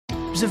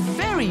was a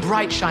very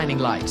bright, shining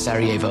light,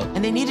 Sarajevo,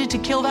 and they needed to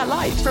kill that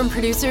light. From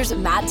producers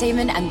Matt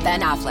Damon and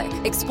Ben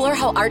Affleck, explore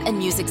how art and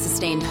music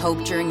sustained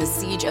hope during the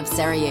siege of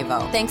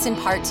Sarajevo, thanks in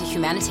part to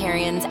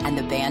humanitarians and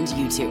the band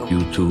U2.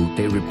 U2,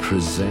 they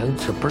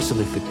represent a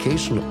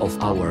personification of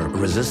our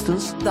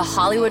resistance. The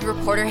Hollywood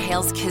Reporter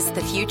hails Kiss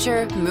the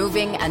Future,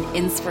 moving and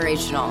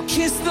inspirational.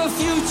 Kiss the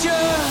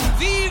future!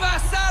 Viva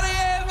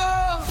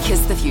Sarajevo!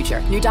 Kiss the Future.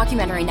 New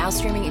documentary now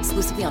streaming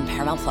exclusively on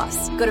Paramount+.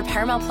 Go to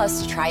Paramount+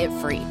 to try it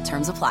free.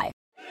 Terms apply.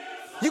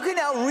 You can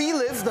now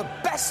relive the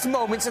best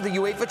moments of the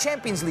UEFA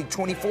Champions League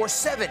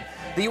 24/7.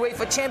 The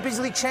UEFA Champions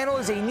League channel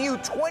is a new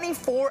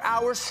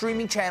 24-hour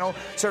streaming channel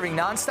serving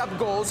non-stop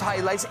goals,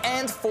 highlights,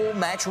 and full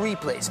match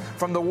replays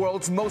from the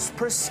world's most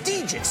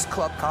prestigious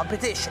club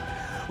competition.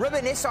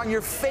 Reminisce on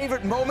your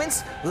favorite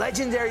moments,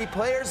 legendary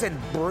players, and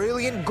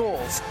brilliant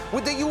goals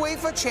with the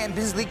UEFA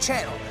Champions League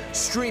channel,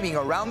 streaming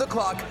around the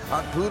clock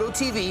on Pluto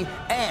TV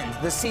and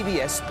the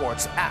CBS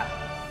Sports app.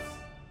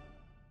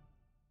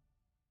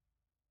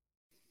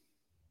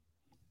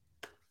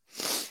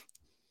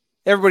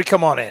 Everybody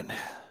come on in.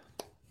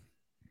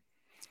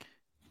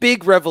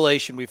 Big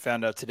revelation we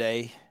found out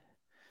today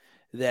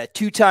that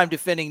two-time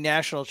defending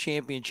national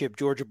championship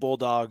Georgia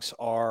Bulldogs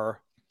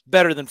are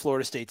better than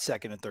Florida State's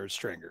second and third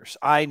stringers.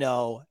 I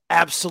know.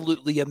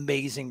 Absolutely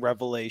amazing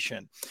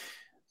revelation.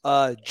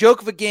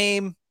 Joke of a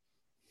game,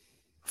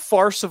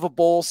 farce of a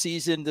bowl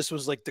season. This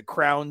was like the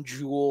crown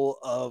jewel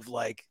of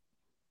like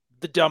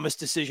the dumbest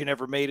decision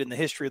ever made in the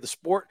history of the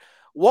sport.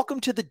 Welcome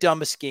to the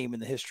dumbest game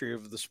in the history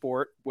of the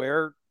sport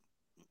where,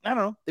 I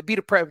don't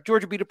know,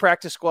 Georgia beat a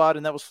practice squad,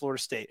 and that was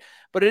Florida State.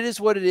 But it is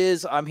what it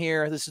is. I'm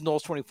here. This is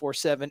Noles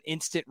 24/7,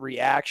 instant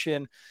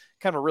reaction.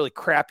 Kind of a really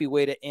crappy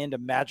way to end a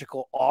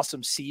magical,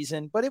 awesome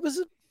season. But it was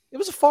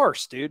a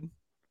farce, dude.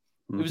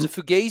 Mm-hmm. It was a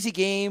Fugazi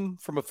game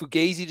from a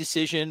Fugazi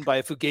decision by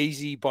a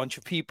Fugazi bunch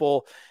of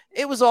people.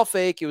 It was all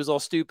fake. It was all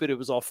stupid. It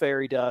was all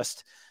fairy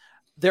dust.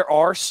 There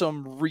are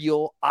some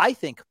real, I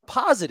think,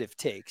 positive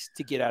takes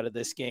to get out of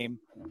this game,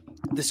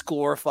 this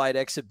glorified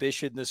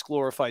exhibition, this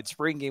glorified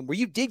spring game, where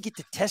you did get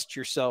to test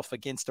yourself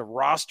against a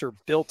roster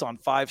built on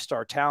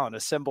five-star talent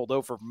assembled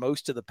over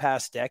most of the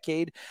past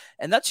decade.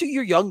 And that's who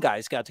your young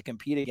guys got to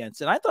compete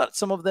against. And I thought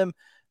some of them,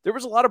 there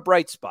was a lot of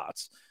bright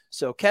spots.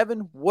 So,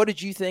 Kevin, what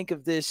did you think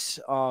of this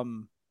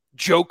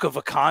joke of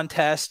a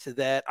contest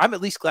that I'm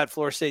at least glad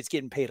Florida State's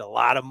getting paid a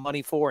lot of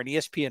money for, and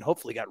ESPN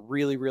hopefully got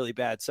really, really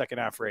bad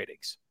second-half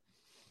ratings?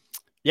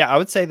 Yeah, I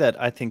would say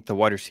that I think the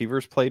wide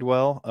receivers played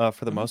well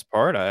for the most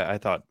part. I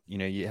thought,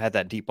 you had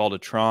that deep ball to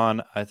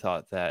Tron. I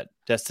thought that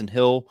Destin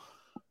Hill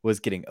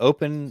was getting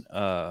open.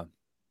 Darion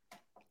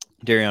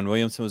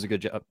Williamson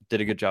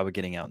did a good job of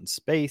getting out in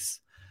space.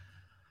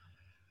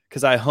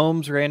 Keziah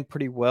Holmes ran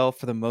pretty well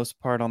for the most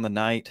part on the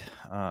night.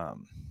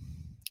 And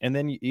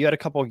then you had a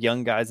couple of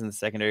young guys in the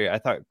secondary. I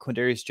thought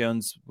Quindarius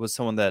Jones was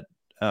someone that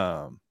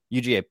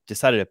UGA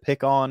decided to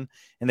pick on,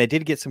 and they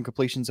did get some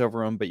completions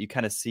over him, but you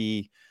kind of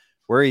see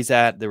where he's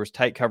at. There was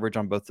tight coverage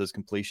on both those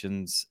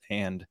completions.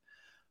 And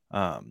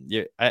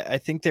I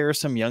think there are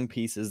some young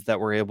pieces that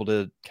were able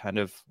to kind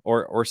of,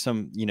 or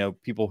some,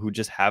 people who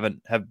just have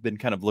been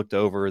kind of looked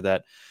over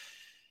that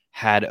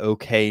had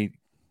okay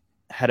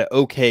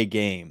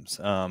games.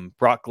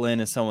 Brock Glenn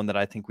is someone that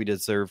I think we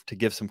deserve to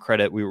give some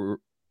credit. We were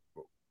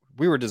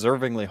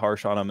deservingly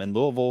harsh on him in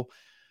Louisville.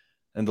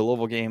 In the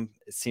Louisville game,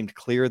 it seemed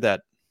clear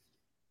that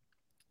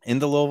in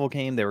the Louisville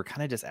game, they were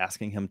kind of just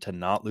asking him to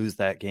not lose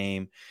that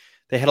game.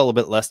 They had a little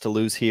bit less to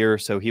lose here,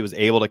 so he was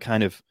able to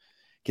kind of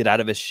get out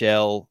of his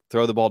shell,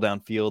 throw the ball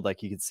downfield,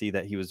 like you could see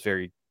that he was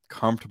very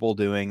comfortable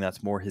doing.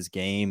 That's more his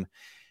game.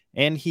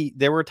 And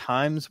there were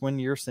times when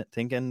you're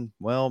thinking,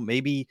 well,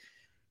 maybe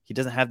he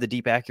doesn't have the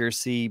deep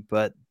accuracy,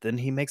 but then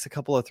he makes a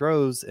couple of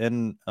throws,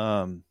 and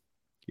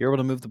you're able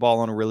to move the ball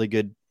on a really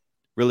good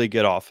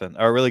offense,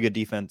 or a really good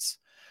defense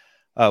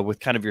with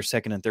kind of your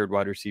second and third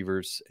wide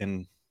receivers.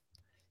 And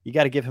you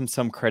got to give him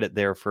some credit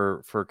there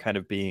for kind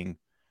of being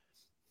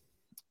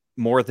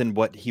more than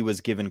what he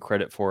was given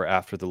credit for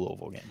after the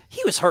Louisville game.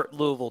 He was hurt in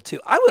Louisville too.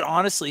 I would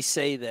honestly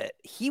say that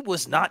he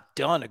was not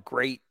done a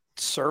great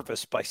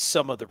service by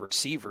some of the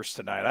receivers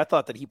tonight. I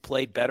thought that he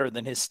played better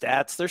than his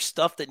stats. There's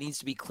stuff that needs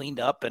to be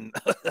cleaned up, and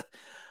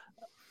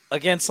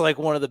against like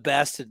one of the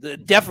best,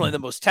 definitely the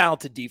most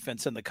talented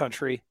defense in the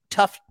country.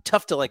 Tough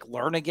to like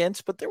learn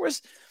against, but there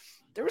was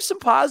some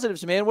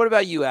positives, man. What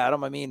about you,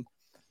 Adam? I mean,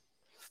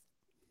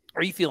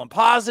 are you feeling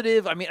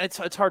positive? I mean,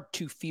 it's hard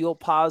to feel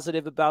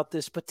positive about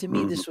this, but to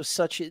me,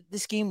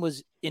 this game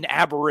was an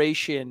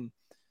aberration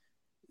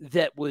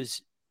that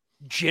was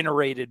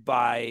generated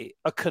by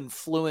a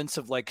confluence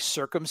of like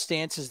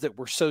circumstances that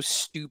were so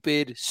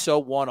stupid, so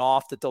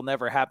one-off that they'll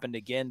never happen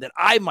again, that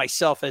I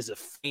myself as a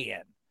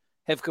fan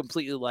have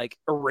completely like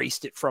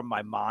erased it from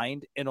my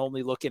mind and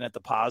only looking at the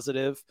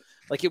positive.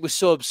 Like, it was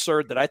so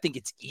absurd that I think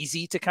it's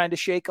easy to kind of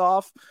shake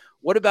off.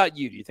 What about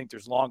you? Do you think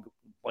there's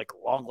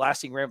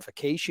long-lasting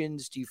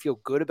ramifications? Do you feel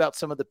good about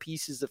some of the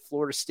pieces that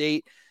Florida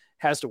State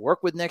has to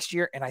work with next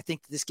year? And I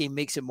think this game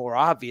makes it more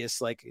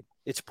obvious. Like,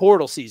 it's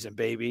portal season,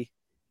 baby.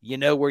 You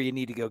know where you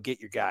need to go get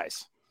your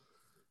guys.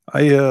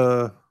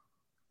 Yeah,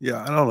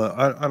 I don't know.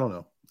 I don't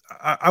know.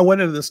 I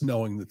went into this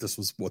knowing that this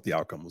was what the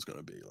outcome was going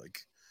to be. Like,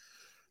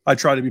 I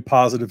try to be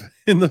positive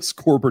in the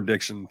score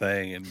prediction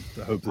thing and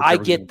hope that I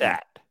get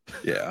that.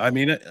 Yeah, I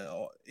mean,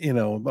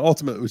 but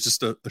ultimately it was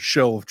just a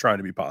show of trying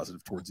to be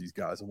positive towards these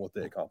guys and what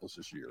they accomplished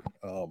this year.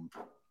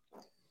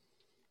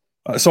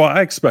 So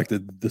I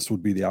expected this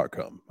would be the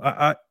outcome.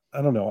 I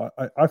don't know.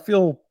 I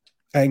feel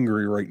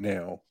angry right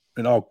now,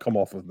 and I'll come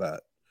off of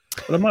that.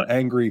 But I'm not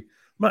angry.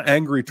 I'm not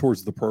angry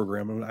towards the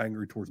program. I'm not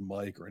angry towards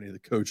Mike or any of the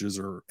coaches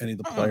or any of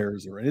the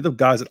players or any of the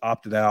guys that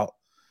opted out.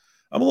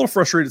 I'm a little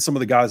frustrated at some of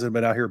the guys that have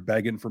been out here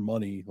begging for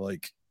money,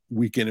 like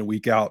week in and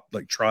week out,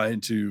 like trying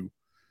to.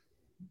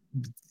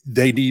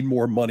 They need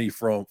more money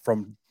from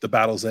the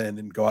battle's end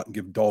and go out and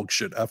give dog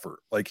shit effort.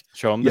 Like,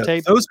 show them the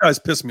tape. Those guys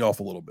piss me off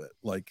a little bit.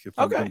 Like, if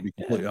I'm going to be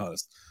completely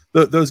honest,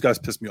 those guys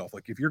piss me off.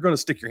 Like, if you're going to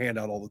stick your hand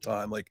out all the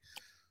time, like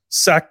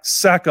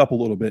sack up a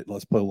little bit and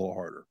let's play a little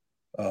harder.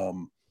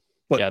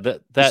 But yeah,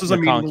 that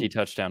McConkey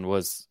touchdown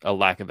was a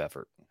lack of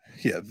effort.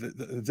 Yeah,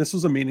 this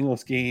was a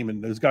meaningless game,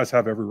 and those guys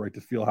have every right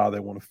to feel how they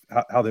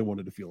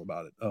wanted to feel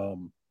about it.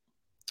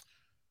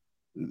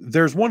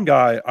 There's one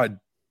guy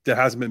that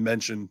hasn't been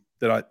mentioned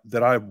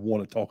that I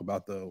want to talk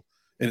about though,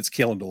 and it's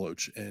Kalen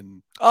DeLoach.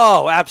 And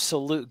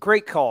absolute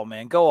great call,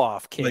 man. Go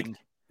off, King.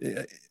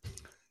 Like,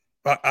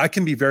 I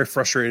can be very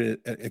frustrated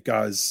at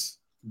guys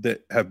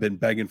that have been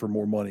begging for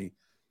more money.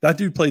 That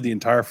dude played the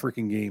entire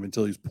freaking game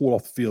until he was pulled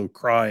off the field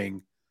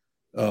crying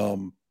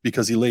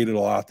because he laid it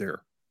all out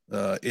there.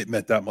 It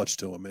meant that much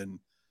to him, and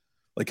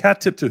like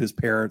hat tip to his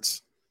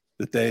parents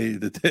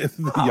the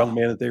young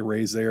man that they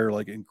raised there,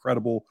 like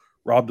incredible.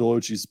 Rob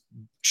DeLoach, he's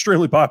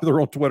extremely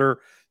popular on Twitter.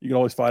 You can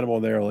always find him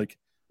on there. Like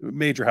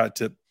major hat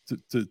tip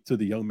to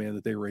the young man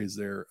that they raised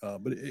there.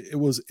 But it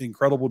was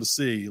incredible to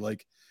see,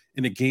 like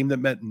in a game that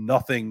meant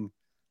nothing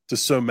to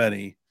so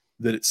many,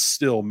 that it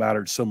still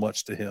mattered so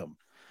much to him.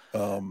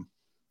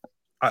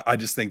 I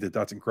just think that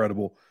that's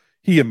incredible.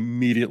 He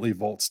immediately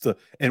vaults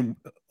and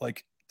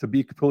like, to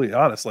be completely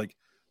honest, like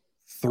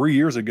 3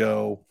 years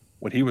ago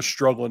when he was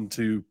struggling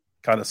to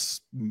kind of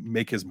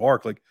make his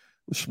mark, like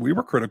we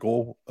were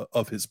critical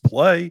of his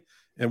play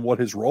and what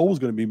his role was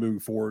going to be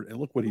moving forward. And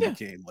look what he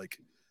became. Like,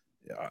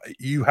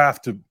 you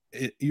have to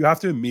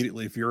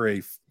immediately, if you're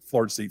a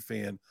Florida State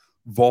fan,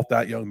 vault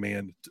that young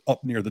man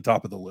up near the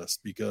top of the list,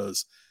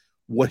 because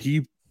what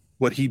he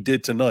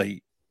did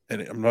tonight,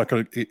 and I'm not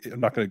going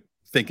to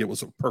think it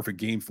was a perfect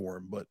game for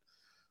him, but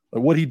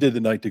what he did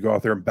tonight to go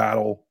out there and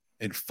battle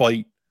and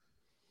fight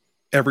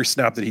every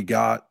snap that he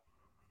got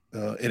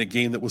in a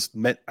game that was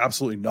meant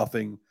absolutely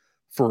nothing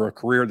for a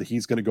career that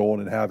he's going to go on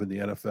and have in the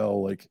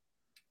NFL. Like,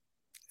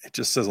 it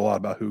just says a lot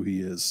about who he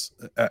is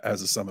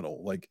as a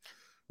Seminole. Like,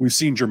 we've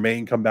seen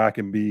Jermaine come back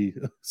and be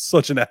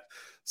such an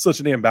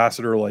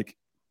ambassador. Like,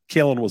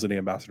 Kalen was an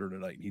ambassador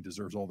tonight, and he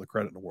deserves all the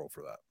credit in the world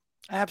for that.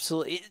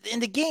 Absolutely. In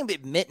the game,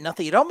 it meant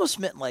nothing. It almost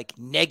meant like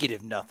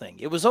negative nothing.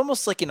 It was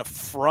almost like an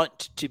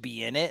affront to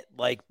be in it.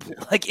 Like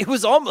it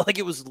was almost like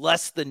it was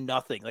less than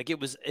nothing. Like, it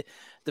was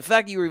the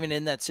fact that you were even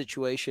in that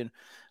situation.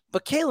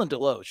 But Kalen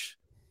DeLoach,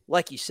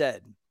 like you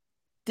said,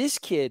 this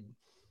kid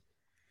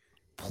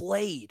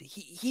played.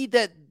 He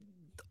that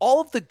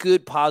all of the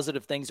good,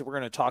 positive things that we're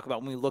going to talk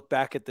about when we look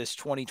back at this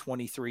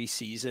 2023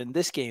 season,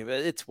 this game,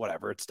 it's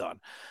whatever, it's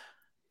done.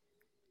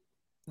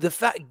 The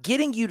fact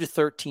getting you to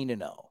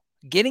 13-0,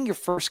 getting your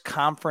first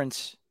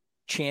conference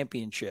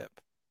championship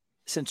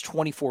since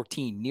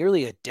 2014,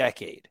 nearly a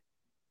decade.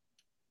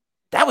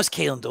 That was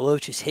Kalen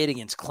DeLoach's hit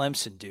against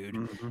Clemson, dude.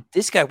 Mm-hmm.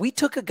 This guy, we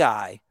took a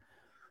guy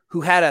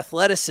who had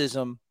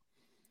athleticism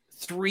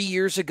 3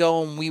 years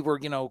ago, and we were,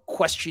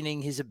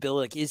 questioning his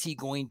ability. Like, is he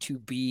going to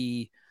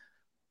be,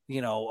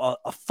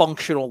 a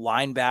functional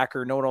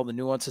linebacker, knowing all the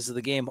nuances of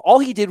the game? All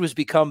he did was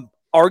become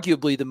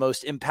arguably the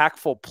most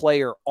impactful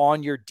player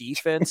on your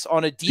defense,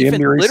 on a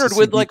defense littered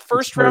with like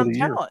first round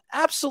talent.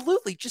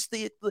 Absolutely. Just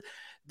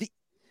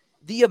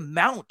the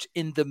amount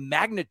and the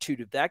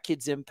magnitude of that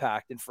kid's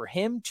impact, and for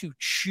him to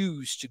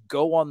choose to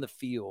go on the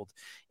field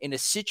in a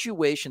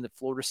situation that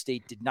Florida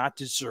State did not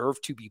deserve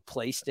to be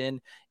placed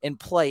in and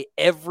play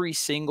every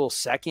single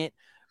second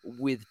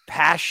with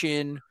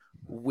passion,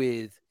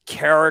 with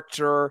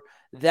character.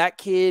 That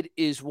kid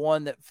is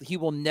one that he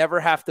will never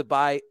have to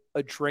buy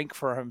a drink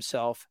for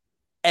himself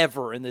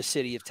ever in the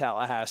city of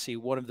Tallahassee.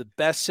 One of the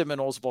best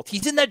Seminoles of all.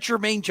 He's in that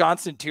Jermaine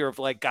Johnson tier of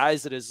like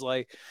guys that is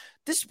like,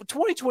 this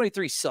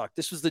 2023 sucked.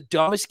 This was the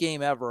dumbest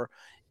game ever,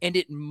 and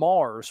it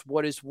mars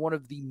what is one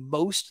of the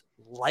most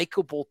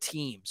likable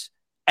teams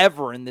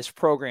ever in this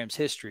program's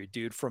history,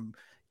 dude. From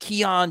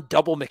Keon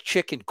Double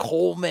McChicken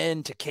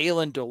Coleman to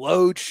Kalen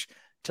DeLoach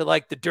to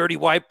like the dirty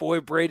white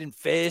boy Braden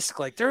Fisk.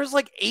 Like, there's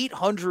like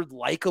 800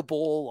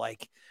 likable,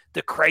 like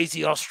the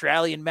crazy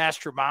Australian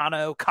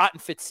Mastromano, Cotton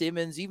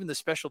Fitzsimmons, even the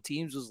special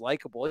teams was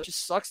likable. It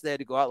just sucks they had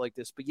to go out like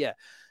this. But yeah,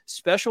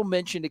 special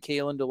mention to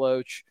Kalen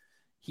DeLoach.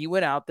 He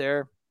went out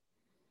there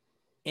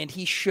and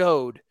he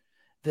showed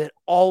that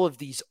all of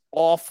these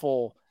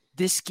awful,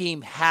 this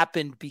game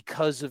happened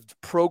because of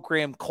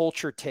program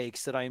culture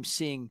takes that I am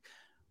seeing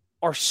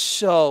are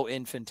so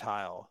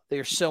infantile. They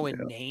are so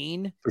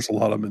inane. There's a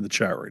lot of them in the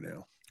chat right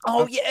now.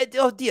 Oh,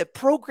 yeah.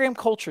 Program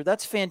culture.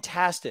 That's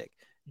fantastic.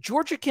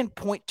 Georgia can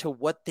point to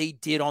what they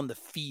did on the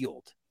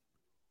field,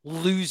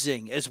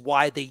 losing as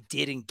why they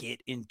didn't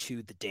get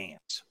into the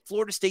dance.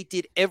 Florida State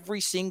did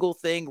every single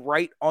thing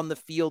right on the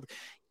field,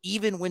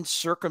 even when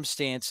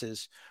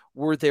circumstances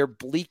were their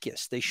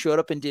bleakest. They showed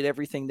up and did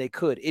everything they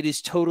could. It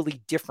is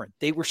totally different.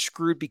 They were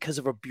screwed because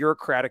of a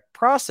bureaucratic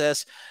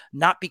process,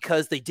 not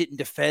because they didn't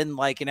defend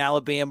like an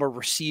Alabama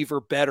receiver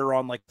better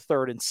on like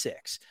 3rd and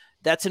 6.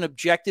 That's an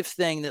objective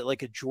thing that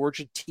like a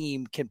Georgia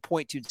team can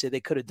point to and say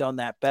they could have done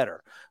that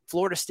better.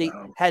 Florida State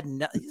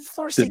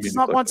Florida State does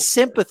not want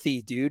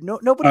sympathy, dude.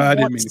 Nobody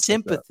wants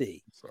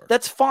sympathy.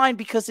 That's fine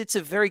because it's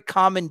a very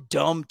common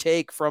dumb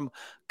take from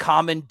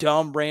common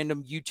dumb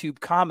random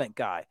YouTube comment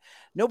guy.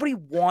 Nobody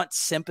wants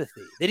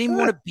sympathy. They didn't even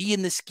want to be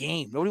in this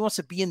game. Nobody wants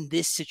to be in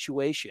this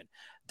situation.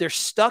 They're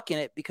stuck in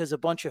it because a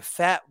bunch of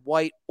fat,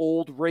 white,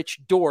 old, rich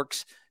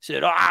dorks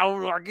said,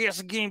 I guess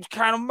the game's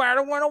kind of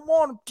matter when I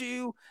want them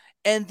to.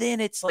 And then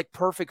it's like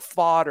perfect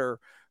fodder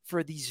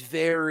for these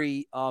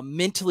very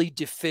mentally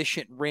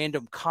deficient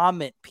random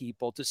comment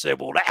people to say,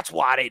 well, that's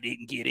why they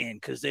didn't get in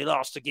because they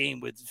lost a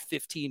game with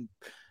 15%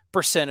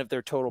 of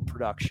their total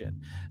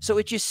production. So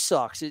it just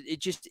sucks.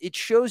 It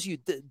shows you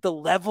the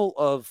level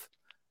of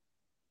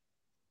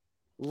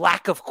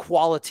lack of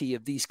quality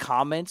of these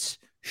comments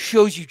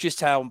shows you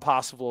just how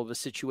impossible of a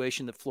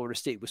situation that Florida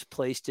State was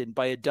placed in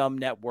by a dumb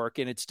network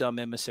and its dumb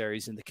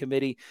emissaries in the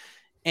committee.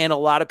 And a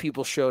lot of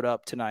people showed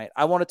up tonight.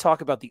 I want to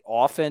talk about the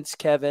offense,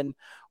 Kevin.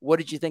 What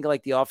did you think of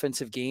like the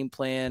offensive game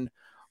plan?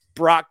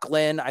 Brock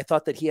Glenn, I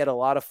thought that he had a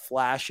lot of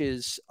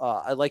flashes.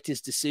 I liked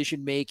his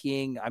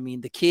decision-making. I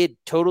mean, the kid,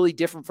 totally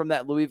different from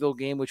that Louisville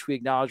game, which we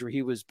acknowledged where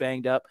he was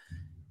banged up.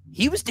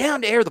 He was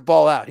down to air the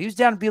ball out. He was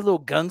down to be a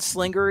little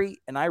gunslingery,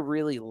 and I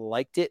really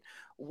liked it.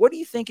 What do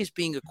you think is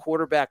being a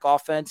quarterback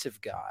offensive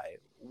guy?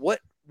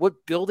 What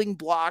building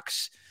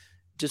blocks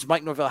does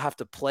Mike Norvell have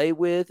to play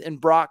with in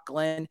Brock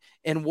Glenn?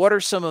 And what are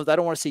some of, I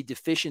don't want to say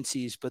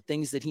deficiencies, but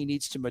things that he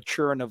needs to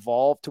mature and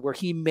evolve to where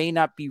he may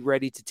not be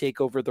ready to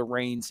take over the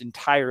reins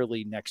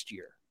entirely next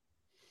year?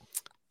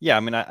 Yeah,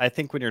 I mean, I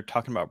think when you're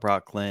talking about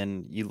Brock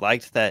Glenn, you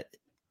liked that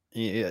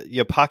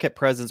your pocket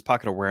presence,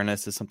 pocket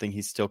awareness is something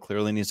he still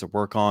clearly needs to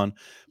work on,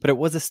 but it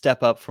was a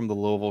step up from the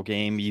Louisville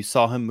game. You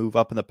saw him move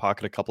up in the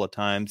pocket a couple of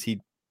times.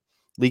 He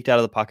leaked out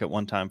of the pocket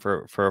one time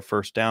for a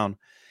first down,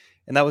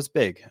 and that was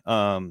big.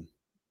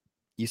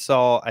 You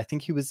saw, I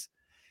think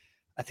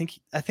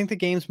the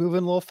game's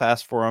moving a little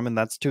fast for him, and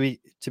that's to be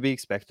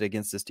expected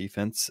against this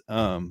defense.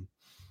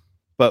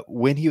 But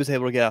when he was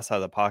able to get outside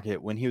of the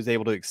pocket, when he was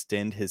able to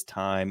extend his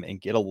time and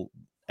get a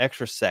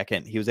extra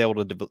second, he was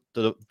able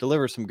to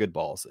deliver some good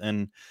balls.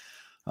 And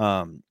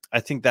I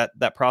think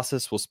that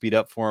process will speed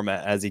up for him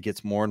as he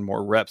gets more and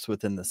more reps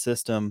within the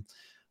system.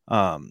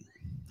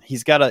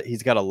 He's got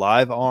a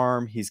live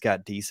arm. He's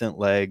got decent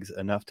legs,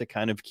 enough to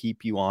kind of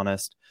keep you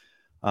honest.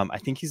 I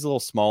think he's a little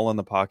small in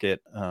the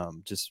pocket.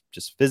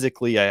 Just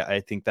physically,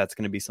 I think that's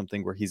going to be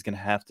something where he's going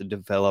to have to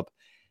develop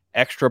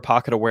extra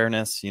pocket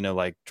awareness,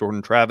 like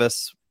Jordan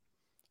Travis,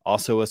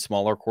 also a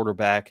smaller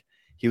quarterback.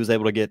 He was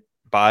able to get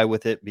by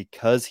with it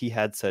because he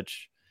had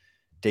such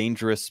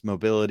dangerous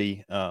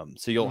mobility.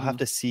 So you'll have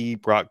to see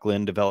Brock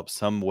Glenn develop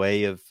some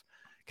way of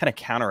kind of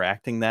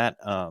counteracting that.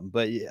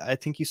 But I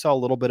think you saw a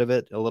little bit of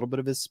it, a little bit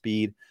of his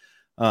speed.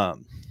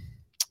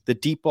 The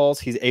deep balls,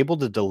 he's able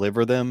to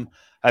deliver them.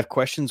 I have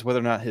questions whether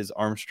or not his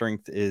arm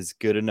strength is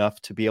good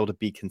enough to be able to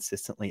be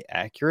consistently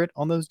accurate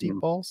on those deep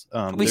balls.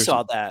 We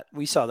saw that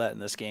in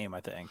this game,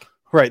 I think.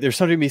 Right. There's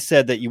something to be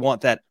said that you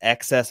want that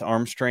excess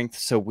arm strength.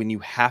 So when you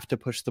have to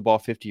push the ball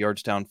 50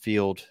 yards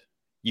downfield,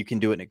 you can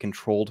do it in a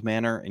controlled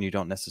manner and you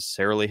don't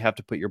necessarily have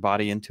to put your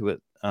body into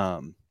it.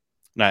 But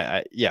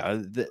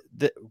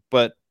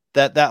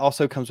that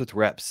also comes with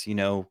reps.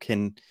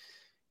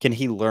 Can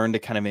he learn to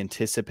kind of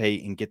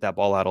anticipate and get that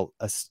ball out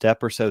a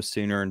step or so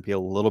sooner and be a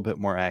little bit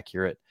more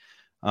accurate?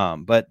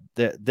 But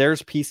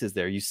there's pieces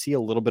there. You see a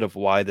little bit of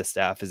why the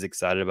staff is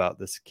excited about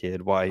this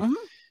kid, why,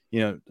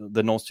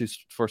 the Noles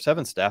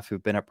 247 staff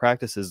who've been at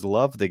practices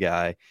love the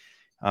guy.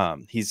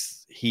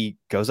 He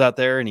goes out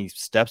there and he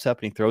steps up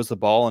and he throws the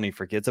ball and he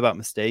forgets about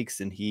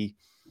mistakes. And he,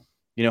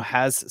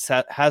 has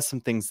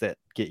some things that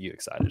get you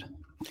excited.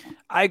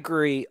 I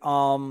agree.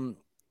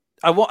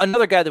 I want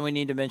another guy that we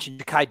need to mention,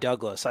 Ja'Kai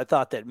Douglas. I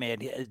thought that, man,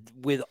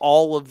 with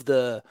all of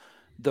the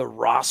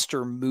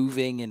roster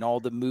moving and all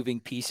the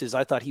moving pieces,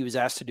 I thought he was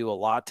asked to do a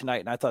lot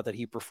tonight, and I thought that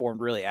he performed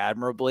really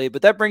admirably.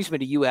 But that brings me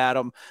to you,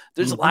 Adam.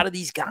 There's a lot of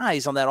these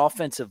guys on that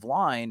offensive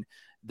line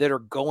that are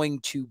going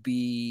to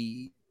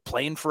be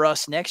playing for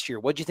us next year.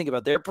 What do you think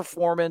about their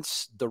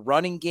performance, the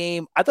running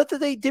game? I thought that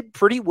they did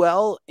pretty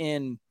well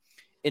in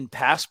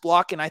pass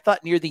block, and I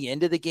thought near the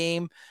end of the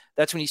game,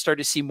 that's when you start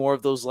to see more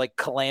of those like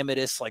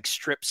calamitous like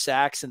strip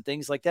sacks and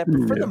things like that.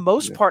 But for the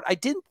most part, I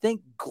didn't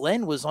think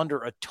Glenn was under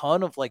a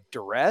ton of like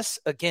duress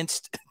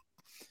against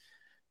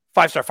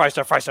 5-star,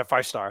 5-star, 5-star,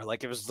 5-star.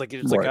 Like it was like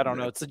I don't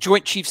know. It's the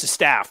Joint Chiefs of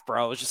Staff,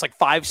 bro. It was just like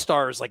 5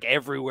 stars, like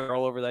everywhere,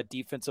 all over that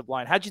defensive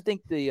line. How'd you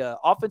think the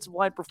offensive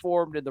line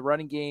performed in the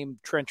running game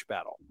trench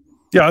battle?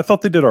 Yeah, I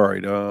thought they did all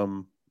right.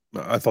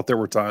 I thought there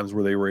were times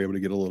where they were able to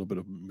get a little bit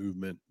of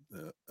movement.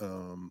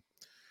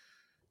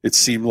 It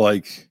seemed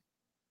like,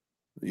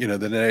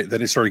 then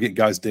they started getting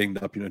guys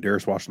dinged up.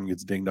 Darius Washington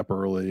gets dinged up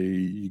early.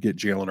 You get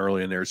Jalen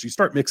early in there, so you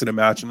start mixing and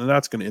matching, and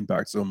that's going to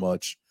impact so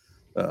much.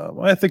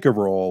 I think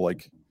overall,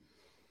 like,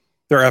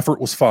 their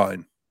effort was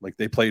fine. Like,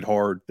 they played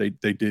hard. They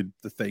did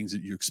the things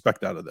that you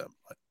expect out of them.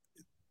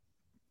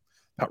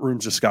 That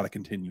room's just got to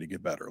continue to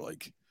get better.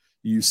 Like,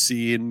 you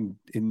see in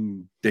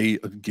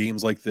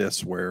games like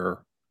this where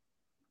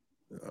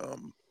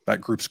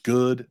that group's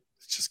good.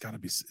 It's got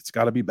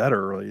to be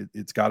better.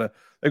 They've got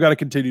to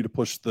continue to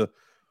push the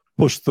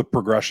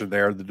progression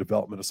there, the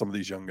development of some of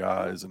these young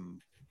guys, and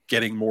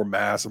getting more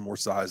mass and more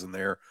size in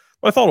there.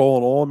 But I thought all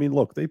in all, I mean,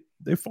 look,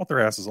 they fought their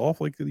asses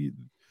off. Like,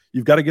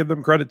 you've got to give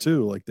them credit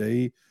too. Like,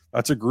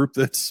 that's a group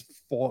that's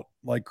fought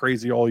like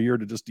crazy all year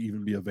to just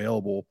even be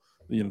available.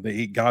 The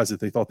 8 guys that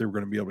they thought they were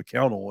going to be able to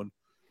count on.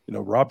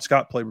 Rob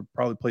Scott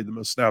probably played the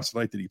most snaps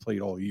tonight that he played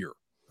all year.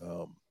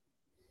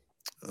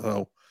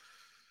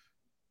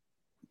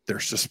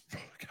 There's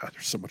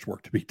so much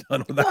work to be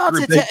done on that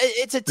group.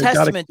 It's a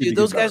testament, dude.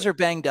 Those guys are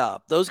banged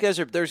up. Those guys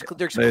are there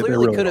clearly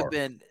really could have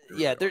been.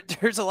 Yeah,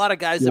 there's a lot of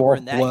guys that were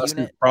in that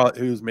unit.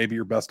 Who's maybe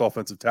your best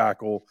offensive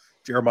tackle.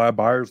 Jeremiah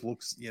Byers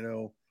looks,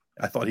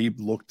 I thought he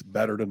looked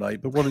better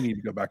tonight, but we'll need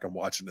to go back and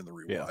watch it in the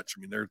rewatch. Yeah. I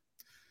mean,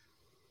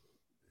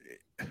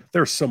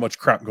 there's so much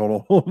crap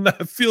going on in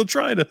that field.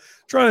 Trying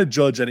to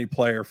judge any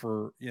player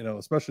for,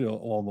 especially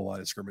along the line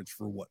of scrimmage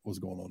for what was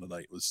going on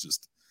tonight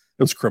it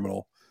was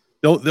criminal.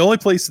 The only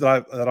place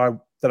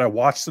that I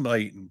watched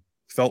tonight and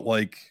felt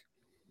like,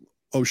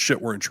 oh shit,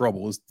 we're in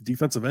trouble is the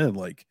defensive end.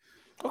 Like,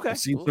 okay, I've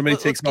seen so many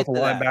takes off the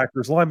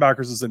linebackers.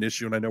 Linebackers is an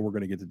issue, and I know we're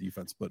going to get to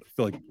defense, but I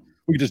feel like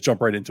we can just jump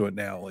right into it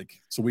now,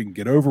 like, so we can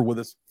get over with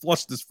this,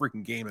 flush this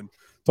freaking game, and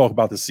talk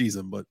about the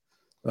season. But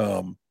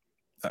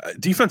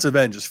defensive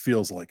end just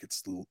feels like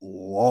it's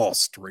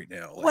lost right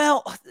now. Like,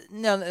 well,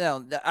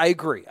 no, I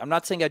agree. I'm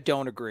not saying I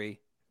don't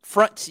agree.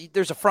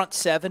 There's a front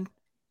 7.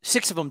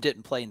 6 of them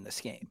didn't play in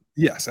this game.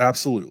 Yes,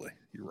 absolutely.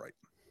 You're right.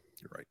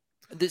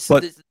 There's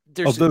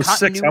of those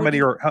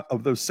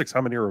 6,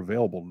 how many are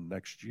available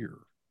next year?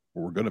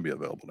 Or we're going to be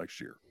available next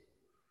year?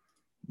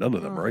 None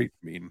of them, right?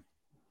 I mean,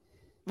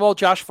 well,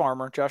 Josh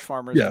Farmer is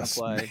going to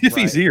play. If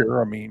he's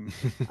here, I mean,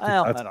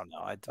 I don't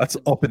know. That's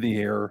up in the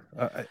air.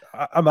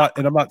 I'm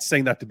not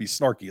saying that to be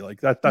snarky.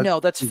 Like that. No,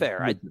 that's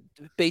fair.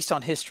 Based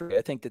on history,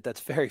 I think that's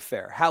very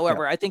fair.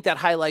 However, I think that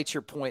highlights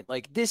your point.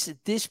 Like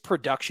this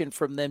production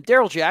from them.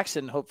 Daryl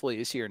Jackson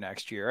hopefully is here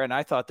next year, and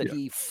I thought that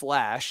he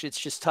flashed. It's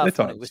just tough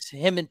when it was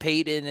him and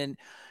Peyton, and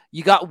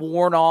you got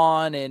worn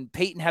on, and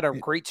Peyton had a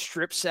great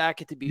strip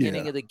sack at the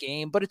beginning of the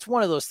game. But it's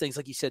one of those things,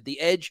 like you said,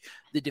 the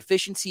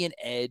deficiency in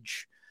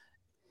edge.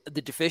 The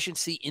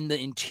deficiency in the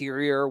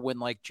interior when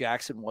like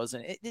Jackson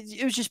wasn't,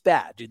 it was just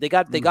bad, dude. They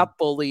got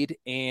bullied,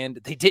 and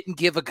they didn't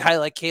give a guy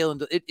like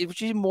Kalen. It was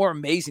even more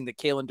amazing that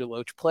Kalen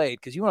DeLoach played,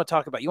 because you want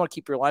to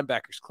keep your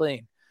linebackers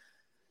clean.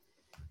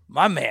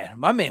 My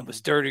man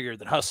was dirtier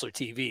than Hustler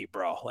TV,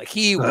 bro. Like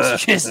he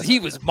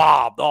was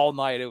mobbed all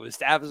night. It was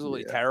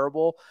absolutely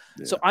terrible.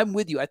 Yeah. So I'm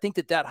with you. I think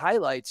that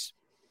highlights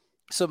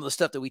some of the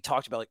stuff that we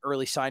talked about, like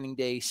early signing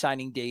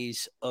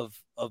days of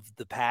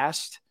the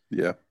past.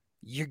 Yeah.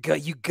 You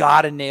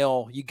gotta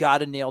nail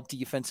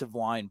defensive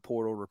line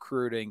portal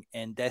recruiting,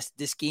 and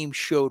this game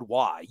showed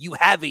why. You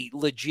have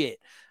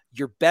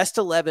your best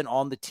 11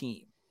 on the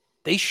team.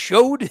 They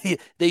showed you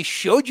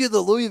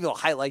the Louisville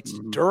highlights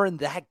during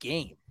that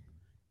game.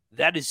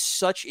 That is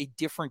such a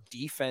different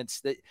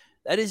defense.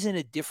 That is in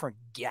a different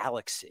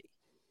galaxy.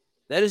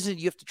 That isn't,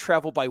 you have to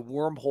travel by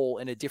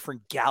wormhole in a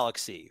different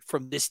galaxy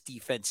from this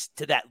defense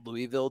to that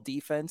Louisville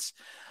defense.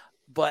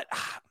 But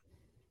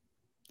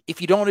if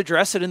you don't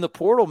address it in the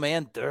portal,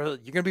 man, you're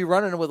going to be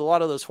running with a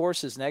lot of those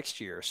horses next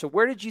year. So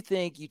where did you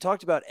think, you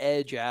talked about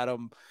edge,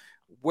 Adam,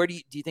 where do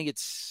you think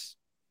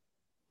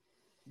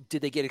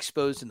did they get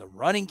exposed in the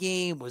running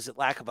game? Was it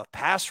lack of a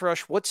pass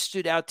rush? What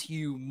stood out to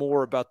you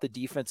more about the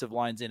defensive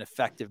line's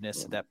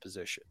ineffectiveness at that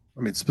position?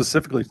 I mean,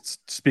 specifically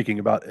speaking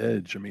about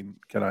edge, I mean,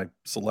 can I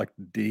select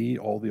D,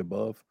 all the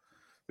above?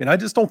 I mean, I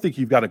just don't think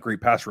you've got a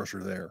great pass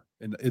rusher there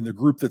in the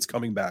group that's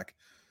coming back.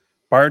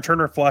 Byron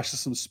Turner flashes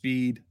some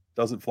speed,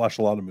 doesn't flash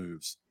a lot of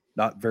moves,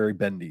 not very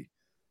bendy.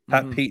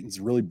 Pat Payton's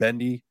really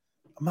bendy.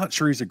 I'm not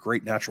sure he's a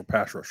great natural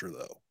pass rusher,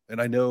 though.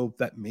 And I know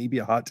that may be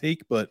a hot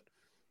take, but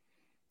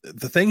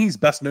the thing he's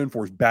best known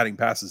for is batting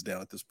passes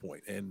down at this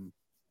point. And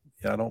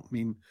I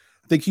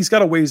think he's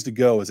got a ways to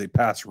go as a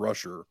pass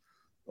rusher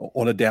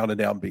on a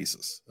down-to-down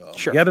basis.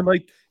 Sure. He had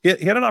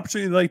an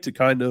opportunity tonight to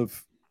kind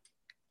of,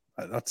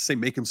 not to say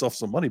make himself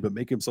some money, but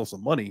make himself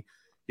some money.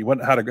 He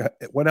went out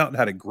and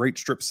had a great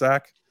strip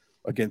sack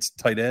against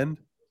tight end.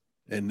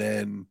 And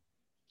then,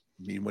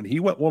 I mean, when he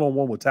went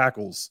one-on-one with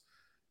tackles,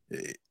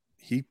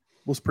 he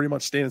was pretty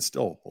much standing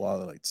still a lot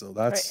of the night. So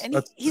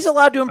he's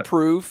allowed to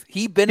improve.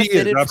 He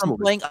benefited from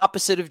absolutely. playing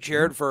opposite of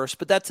Jared Verse,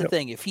 but that's the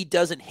thing. If he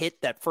doesn't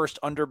hit that first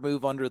under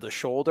move under the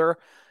shoulder,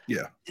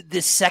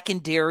 this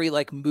secondary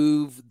like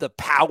move, the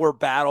power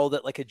battle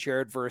that like a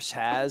Jared Verse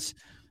has,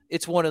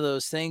 it's one of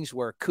those things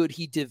where could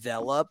he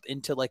develop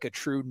into like a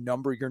true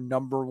your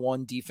number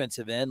one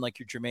defensive end, like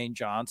your Jermaine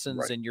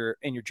Johnsons and your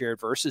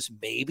Jared Verses,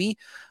 maybe,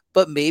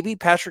 but maybe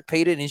Patrick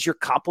Payton is your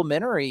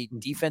complementary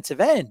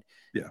defensive end.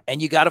 Yeah.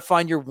 And you got to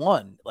find your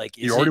one. Like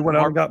you already went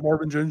out and got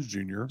Marvin Jones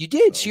Jr. You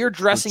did. So you're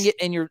addressing it,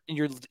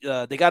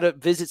 and they got a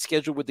visit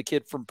scheduled with the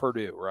kid from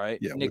Purdue, right?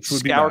 Yeah, Nick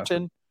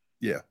Scourton.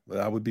 Yeah,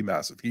 that would be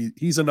massive.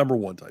 He's a number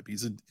one type.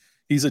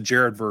 He's a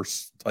Jared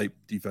Verse type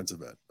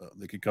defensive end.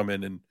 They could come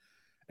in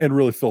and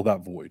really fill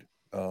that void.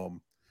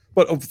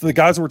 But of the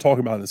guys that we're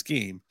talking about in this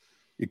game,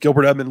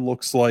 Gilbert Edmond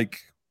looks like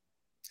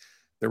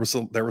there was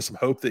some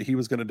hope that he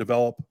was going to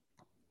develop.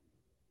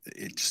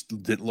 It just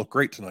didn't look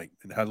great tonight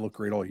and hadn't looked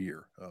great all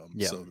year.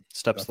 So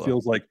step slow.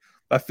 Feels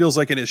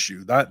like an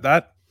issue.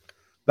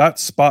 That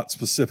spot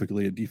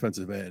specifically, a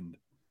defensive end,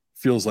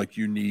 feels like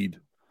you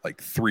need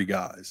like 3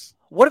 guys.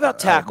 What about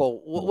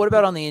tackle? What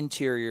about on the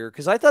interior?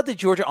 Because I thought that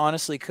Georgia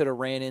honestly could have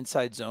ran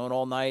inside zone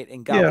all night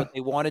and got what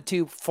they wanted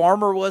to.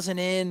 Farmer wasn't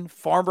in.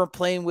 Farmer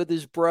playing with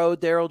his bro,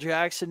 Daryl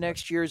Jackson,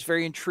 next year is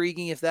very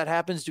intriguing. If that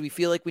happens, do we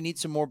feel like we need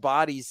some more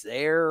bodies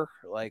there?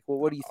 Like, well,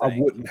 what do you think? I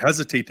wouldn't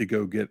hesitate to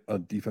go get a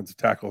defensive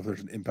tackle if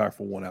there's an impactful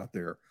one out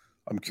there.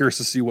 I'm curious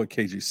to see what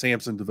KJ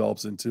Sampson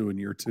develops into in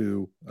year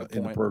 2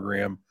 in the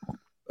program.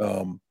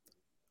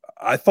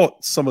 I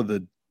thought some of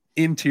the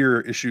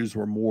interior issues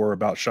were more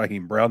about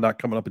Shaheem Brown not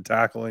coming up and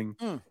tackling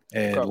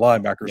and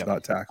linebackers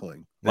not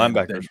tackling.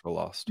 Linebackers were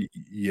lost.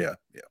 Yeah.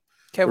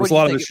 Kev, there's a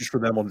lot of issues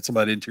for them on some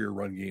of that interior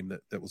run game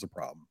that was a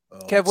problem.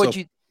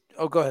 Kev,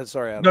 oh, go ahead.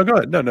 Sorry, Adam. No, go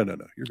ahead. No. You're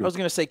good. I was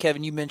going to say,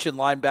 Kevin, you mentioned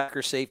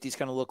linebacker safeties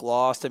kind of look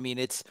lost. I mean,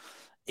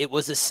 it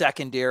was a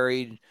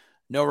secondary.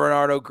 No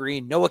Renardo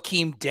Green, no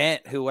Akeem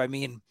Dent, who, I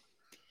mean,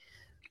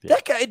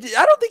 that guy, I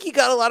don't think he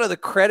got a lot of the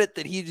credit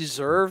that he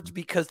deserved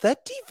because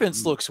that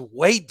defense looks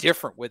way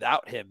different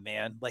without him,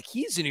 man. Like,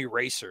 he's an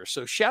eraser.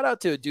 So shout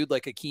out to a dude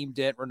like Akeem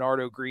Dent,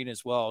 Renardo Green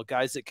as well.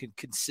 Guys that can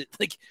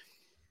like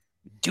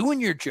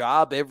doing your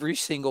job every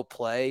single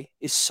play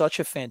is such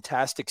a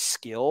fantastic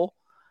skill.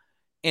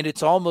 And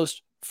it's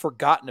almost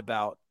forgotten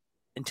about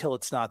until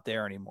it's not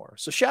there anymore.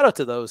 So shout out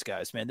to those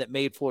guys, man, that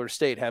made Florida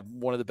State have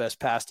one of the best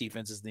pass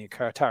defenses in the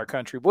entire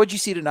country. What'd you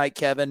see tonight,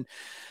 Kevin?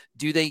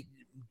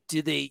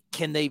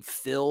 Can they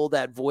fill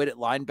that void at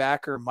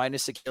linebacker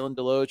minus the Kalen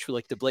DeLoach with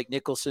like the Blake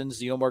Nicholsons,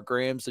 the Omar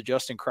Grahams, the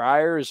Justin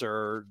Cryers,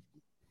 or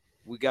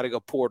we got to go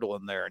portal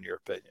in there in your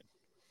opinion?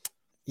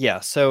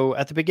 Yeah. So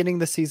at the beginning of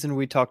the season,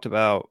 we talked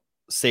about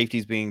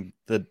safeties being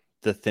the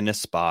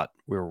thinnest spot.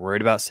 We were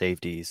worried about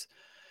safeties.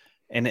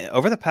 And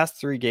over the past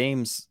 3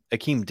 games,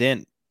 Akeem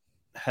Dent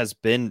has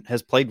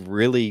played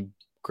really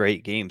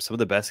great games. Some of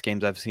the best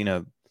games I've seen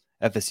a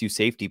FSU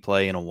safety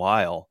play in a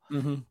while.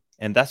 Mm-hmm.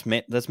 And that's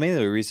mainly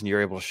the reason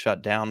you're able to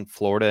shut down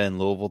Florida and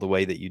Louisville the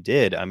way that you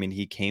did. I mean,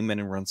 he came in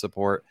and run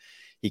support.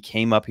 He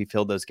came up, he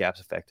filled those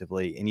gaps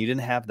effectively. And you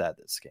didn't have that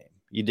this game.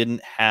 You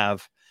didn't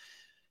have,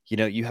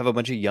 you have a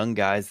bunch of young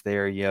guys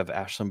there. You have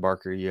Ashlyn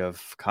Barker, you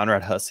have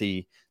Conrad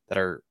Hussey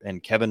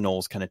and Kevin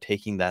Knowles kind of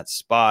taking that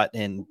spot.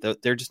 And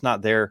they're just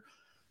not there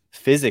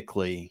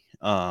physically,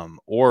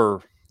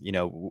 or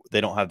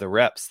they don't have the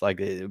reps. Like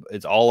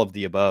it's all of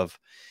the above.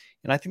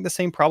 And I think the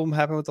same problem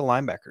happened with the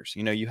linebackers.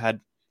 You had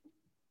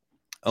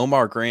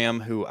Omar Graham,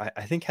 who I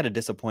think had a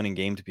disappointing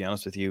game, to be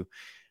honest with you.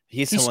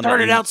 He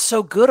started out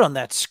so good on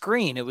that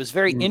screen. It was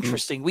very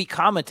interesting. We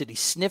commented, he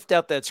sniffed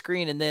out that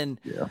screen, and then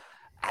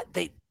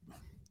they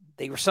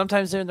were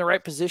sometimes they're in the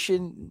right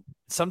position,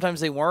 sometimes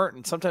they weren't,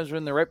 and sometimes they're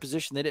in the right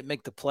position. They didn't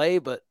make the play,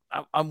 but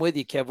I'm with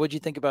you, Kev. What'd you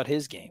think about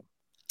his game?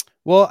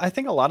 Well, I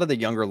think a lot of the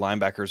younger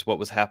linebackers, what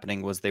was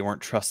happening was they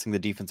weren't trusting the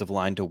defensive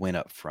line to win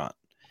up front.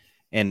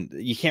 And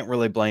you can't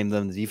really blame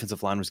them. The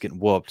defensive line was getting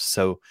whooped.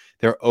 So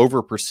they're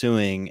over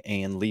pursuing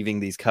and leaving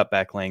these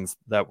cutback lanes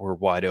that were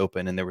wide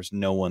open, and there was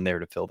no one there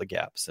to fill the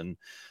gaps. And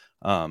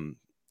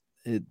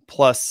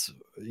plus,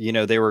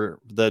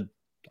 the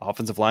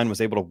offensive line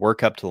was able to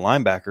work up to the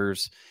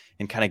linebackers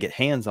and kind of get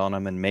hands on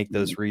them and make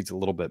those reads a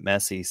little bit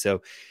messy.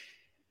 So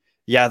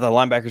yeah, the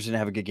linebackers didn't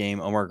have a good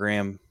game. Omar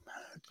Graham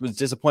was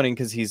disappointing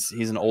because he's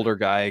an older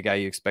guy, a guy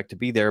you expect to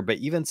be there. But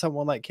even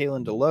someone like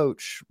Kalen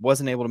DeLoach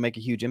wasn't able to make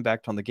a huge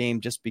impact on the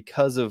game just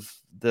because of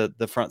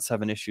the front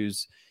 7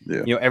 issues.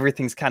 Yeah.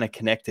 Everything's kind of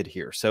connected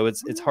here. So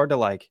it's hard to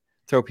like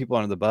throw people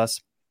under the bus.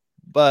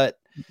 But,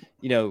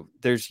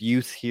 there's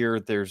youth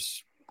here,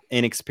 there's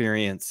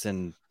inexperience.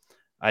 And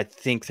I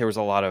think there was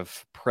a lot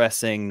of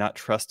pressing, not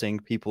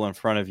trusting people in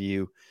front of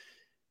you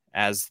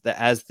as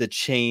the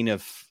chain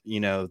of,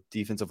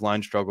 defensive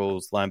line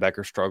struggles,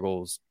 linebacker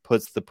struggles,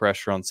 puts the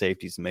pressure on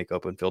safeties to make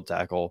open field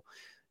tackle.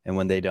 And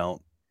when they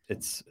don't,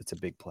 it's a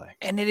big play.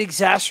 And it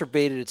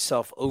exacerbated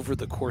itself over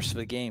the course of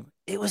the game.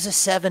 It was a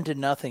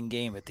 7-0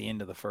 game at the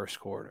end of the first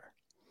quarter.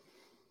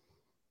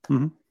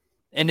 Mm-hmm.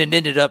 And it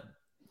ended up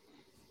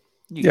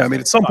Yeah, I mean,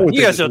 at some point,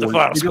 you guys know what the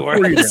final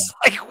score is.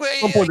 At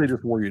some point, they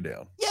just wore you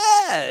down.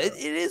 Yeah, it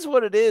is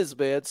what it is,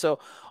 man. So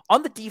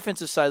on the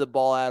defensive side of the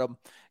ball, Adam,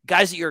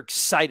 guys that you're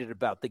excited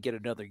about that get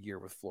another year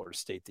with Florida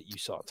State that you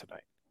saw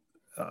tonight.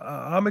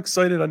 I'm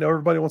excited. I know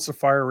everybody wants to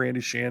fire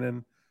Randy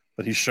Shannon,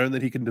 but he's shown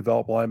that he can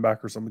develop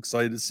linebackers. I'm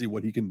excited to see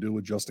what he can do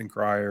with Justin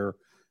Cryer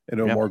and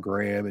Omar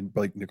Graham and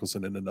Blake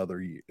Nicholson in another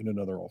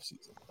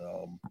offseason.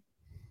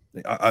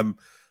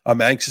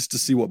 I'm anxious to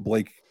see what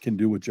Blake can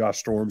do with Josh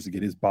Storms to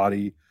get his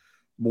body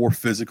more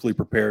physically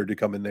prepared to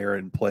come in there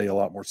and play a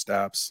lot more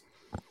snaps.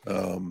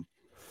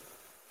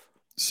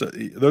 So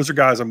those are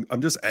guys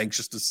I'm just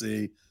anxious to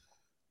see.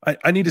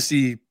 I need to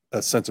see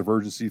a sense of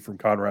urgency from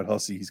Conrad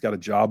Hussey. He's got a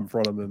job in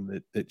front of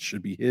him that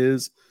should be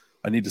his.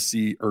 I need to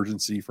see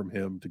urgency from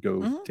him to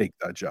go take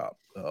that job.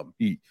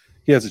 He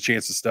has a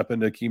chance to step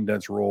into Akeem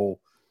Dent's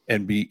role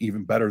and be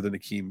even better than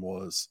Akeem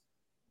was.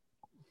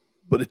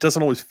 But it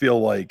doesn't always feel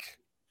like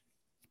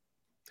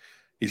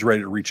he's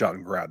ready to reach out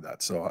and grab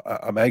that. So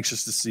I'm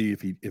anxious to see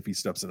if he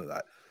steps into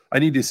that. I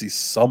need to see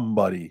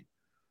somebody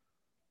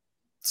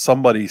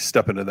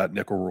step into that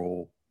nickel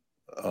role,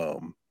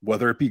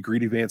 whether it be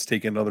Greedy Vance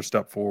taking another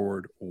step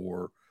forward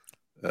or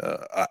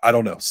I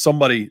don't know.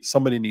 Somebody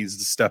needs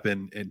to step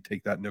in and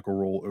take that nickel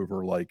role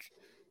over like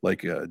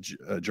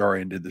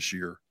Jarian did this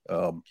year.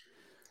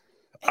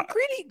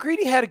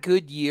 Greedy had a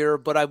good year,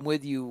 but I'm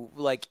with you.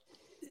 Like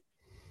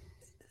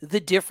the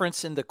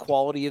difference in the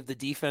quality of the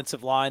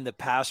defensive line, the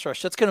pass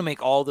rush, that's going to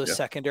make all those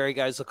secondary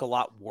guys look a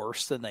lot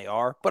worse than they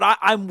are. But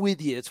I'm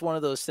with you. It's one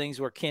of those things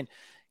where can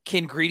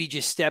Greedy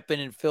just step in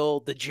and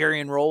fill the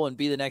Jarian role and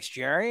be the next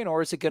Jarian,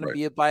 or is it going to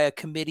be by a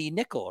committee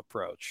nickel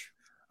approach?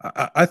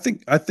 I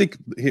think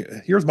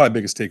here's my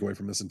biggest takeaway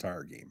from this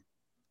entire game.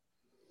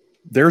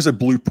 There's a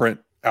blueprint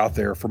out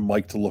there for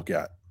Mike to look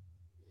at.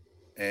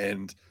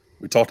 And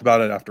we talked about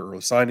it after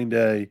early signing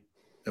day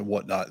and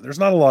whatnot. There's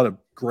not a lot of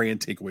grand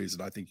takeaways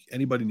that I think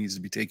anybody needs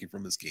to be taking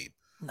from this game.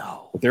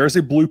 No. But there is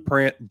a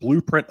blueprint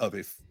of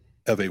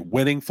a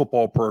winning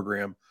football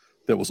program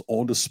that was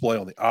on display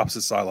on the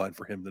opposite sideline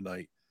for him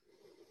tonight.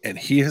 And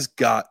he's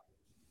got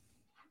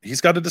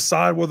to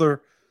decide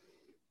whether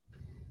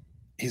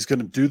he's going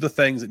to do the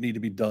things that need to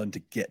be done to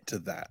get to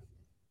that.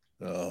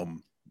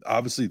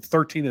 Obviously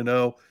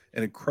 13-0,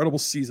 an incredible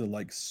season,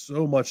 like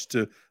so much to,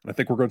 and I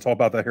think we're going to talk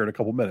about that here in a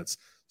couple minutes,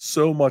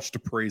 so much to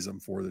praise him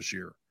for this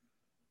year.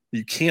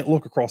 You can't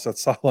look across that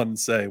sideline and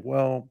say,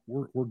 well,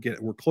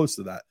 we're close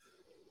to that.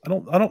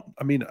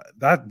 I mean,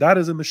 that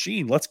is a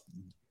machine.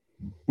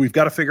 We've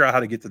got to figure out how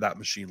to get to that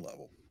machine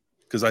level,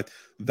 because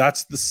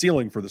that's the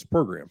ceiling for this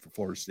program for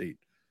Florida State.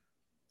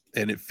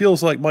 And it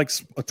feels like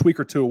Mike's a tweak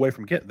or two away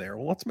from getting there.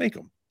 Well, let's make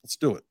them. Let's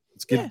do it.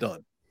 Let's get it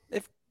done.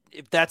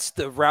 If that's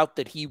the route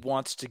that he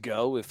wants to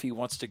go, if he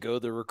wants to go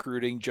the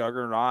recruiting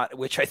juggernaut,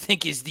 which I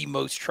think is the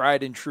most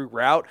tried and true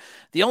route.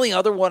 The only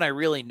other one I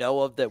really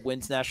know of that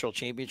wins national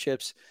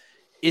championships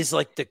is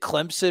like the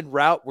Clemson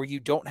route, where you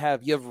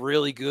have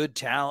really good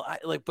talent,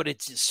 but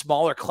it's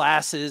smaller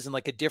classes and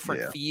like a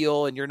different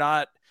feel, and you're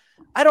not.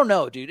 I don't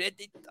know, dude.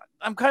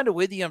 I'm kind of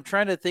with you. I'm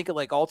trying to think of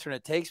like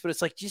alternate takes, but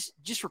it's like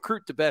just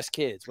recruit the best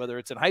kids, whether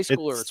it's in high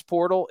school or it's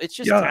portal. It's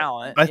just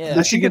talent. I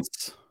think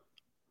it's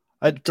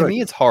to me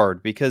it's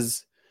hard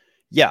because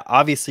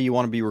obviously you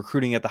want to be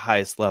recruiting at the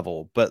highest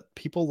level, but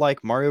people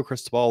like Mario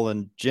Cristobal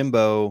and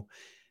Jimbo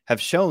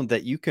have shown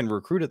that you can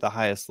recruit at the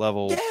highest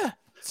level. Yeah,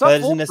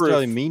 that doesn't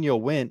necessarily mean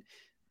you'll win.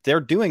 They're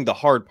doing the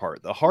hard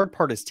part. The hard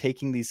part is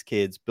taking these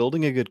kids,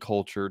 building a good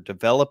culture,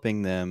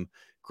 developing them,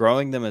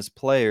 growing them as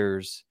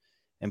players,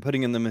 and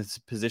putting them in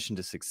a position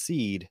to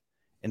succeed.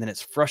 And then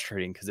it's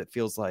frustrating because it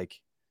feels like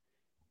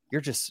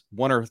you're just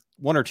one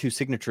or two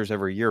signatures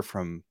every year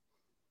from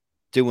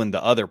doing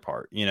the other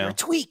part, You're a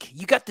tweak.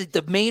 You got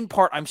the main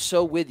part. I'm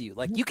so with you.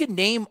 Like you can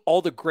name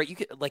all the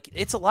great,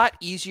 it's a lot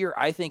easier,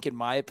 I think, in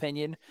my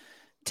opinion,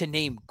 to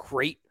name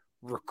great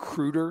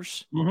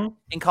recruiters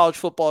in college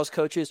football as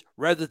coaches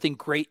rather than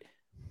great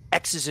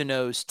X's and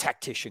O's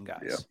tactician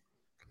guys. Yeah.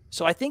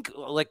 So I think,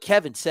 like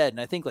Kevin said,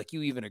 and I think like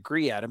you even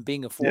agree, Adam,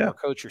 being a former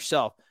coach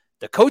yourself,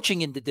 the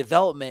coaching and the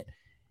development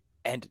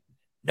and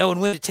knowing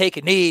when to take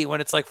a knee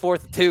when it's like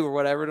 4th and 2 or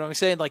whatever, you know what I'm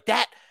saying? Like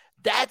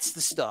that's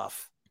the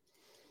stuff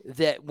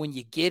that when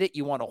you get it,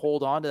 you want to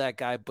hold on to that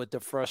guy. But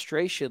the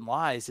frustration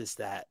lies is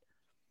that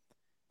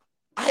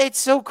it's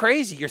so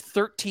crazy. You're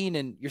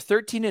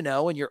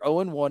 13-0 and you're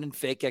 0-1 in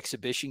fake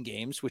exhibition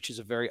games, which is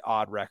a very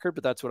odd record,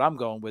 but that's what I'm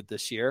going with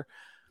this year.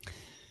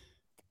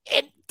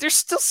 And there's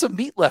still some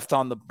meat left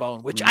on the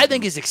bone, which I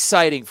think is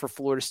exciting for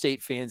Florida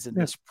State fans in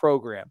this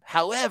program.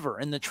 However,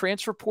 in the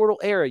transfer portal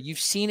era, you've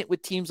seen it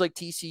with teams like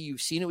TCU.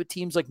 You've seen it with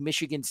teams like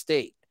Michigan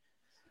State,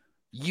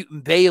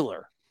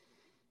 Baylor.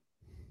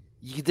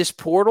 This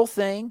portal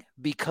thing,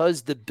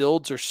 because the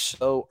builds are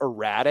so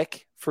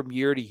erratic from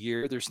year to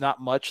year, there's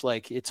not much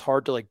it's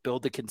hard to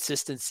build the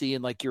consistency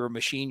and you're a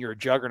machine, you're a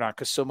juggernaut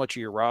because so much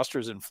of your roster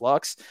is in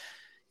flux.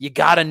 You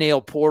got to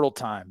nail portal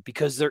time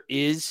because there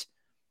is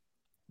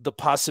the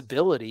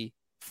possibility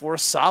for a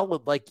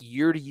solid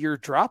year to year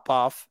drop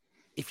off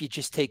if you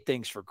just take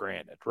things for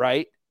granted,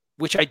 right?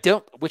 which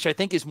I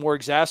think is more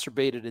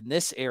exacerbated in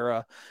this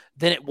era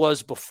than it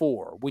was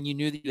before, when you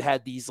knew that you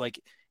had these like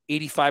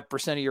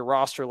 85% of your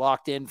roster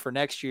locked in for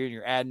next year and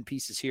you're adding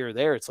pieces here or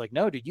there. It's like,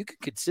 no, dude, you could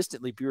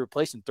consistently be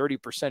replacing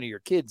 30% of your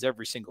kids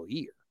every single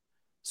year.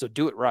 So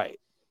do it right.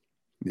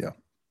 Yeah.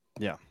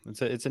 Yeah.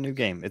 It's a new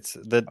game. It's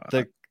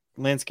the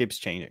landscape's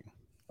changing.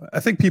 I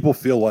think people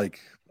feel like,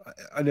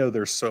 I know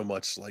there's so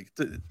much like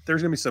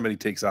there's gonna be so many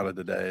takes out of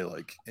today,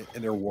 like,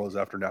 and there was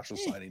after National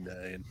Signing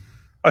Day, and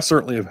I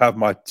certainly have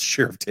my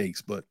share of takes,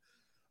 but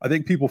I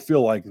think people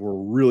feel like we're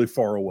really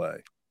far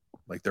away,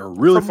 like they're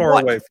really far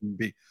away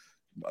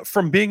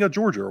from being a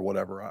Georgia or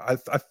whatever. I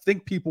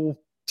think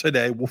people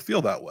today will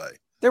feel that way.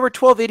 There were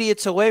 12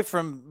 idiots away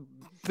from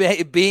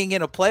being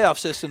in a playoff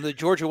system that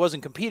Georgia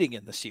wasn't competing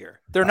in this year.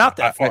 They're not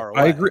that far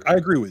away. I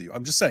agree with you.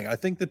 I'm just saying, I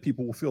think that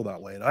people will feel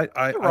that way. And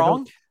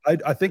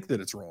I think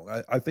that it's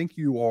wrong. I think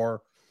you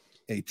are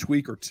a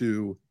tweak or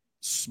two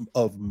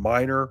of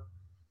minor,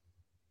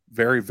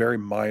 very, very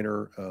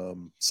minor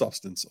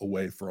substance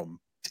away from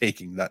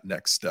taking that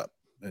next step.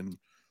 And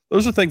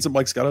those are things that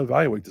Mike's got to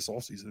evaluate this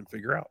offseason and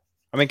figure out.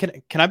 I mean,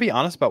 can I be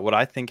honest about what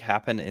I think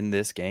happened in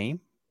this game?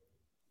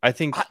 I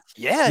think,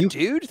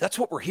 dude, that's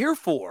what we're here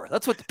for.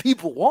 That's what the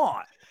people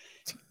want.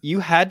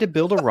 You had to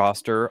build a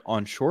roster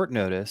on short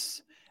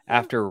notice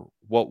after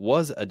what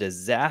was a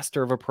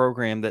disaster of a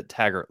program that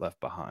Taggart left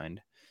behind.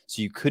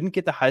 So you couldn't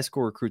get the high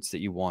school recruits that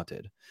you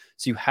wanted.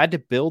 So you had to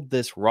build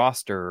this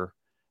roster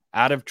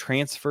out of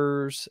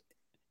transfers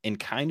and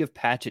kind of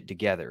patch it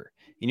together.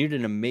 You did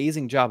an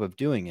amazing job of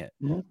doing it.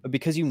 Mm-hmm. But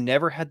because you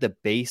never had the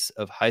base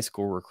of high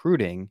school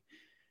recruiting,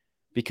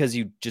 because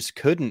you just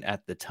couldn't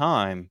at the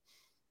time,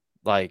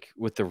 like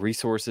with the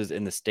resources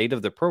and the state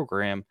of the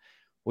program,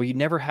 well, you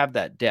never have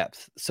that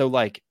depth. So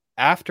like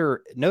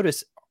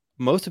notice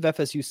most of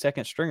FSU's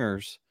second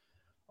stringers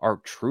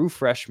are true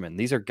freshmen.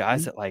 These are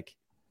guys that like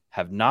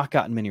have not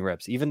gotten many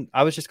reps. Even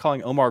I was just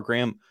calling Omar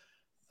Graham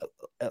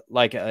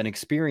like an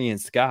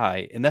experienced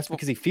guy, and that's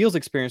because he feels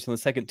experienced on the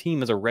second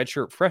team as a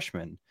redshirt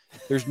freshman.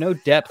 There's no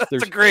depth.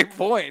 That's a great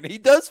point. He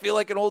does feel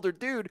like an older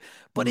dude,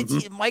 but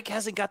Mike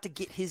hasn't got to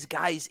get his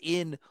guys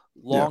in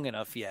long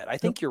enough yet. I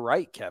think you're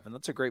right, Kevin.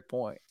 That's a great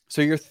point.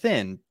 So you're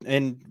thin,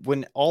 and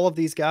when all of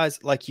these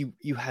guys, like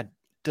you had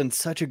done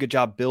such a good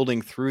job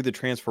building through the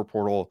transfer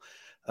portal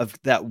of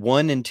that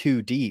 1 and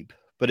 2 deep,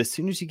 but as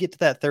soon as you get to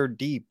that third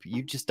deep,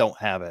 you just don't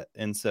have it.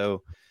 And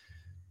so,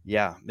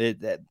 yeah,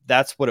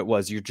 that's what it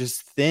was. You're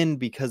just thin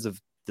because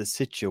of the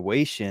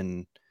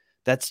situation.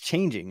 That's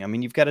changing. I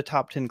mean, you've got a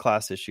top 10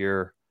 class this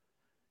year.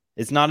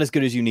 It's not as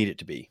good as you need it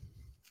to be,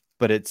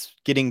 but it's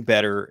getting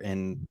better.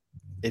 And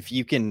if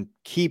you can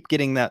keep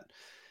getting that,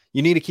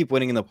 you need to keep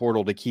winning in the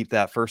portal to keep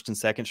that first and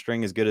second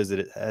string as good as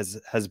it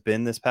has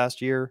been this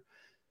past year.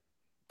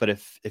 But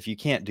if you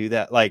can't do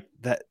that, like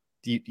that,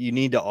 you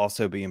need to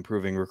also be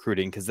improving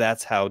recruiting, because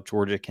that's how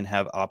Georgia can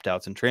have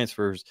opt-outs and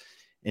transfers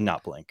and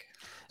not blink.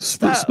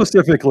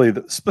 Specifically at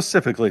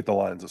the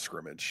lines of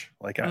scrimmage.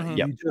 Like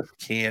you just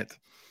can't.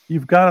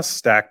 You've got to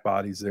stack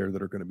bodies there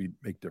that are going to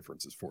make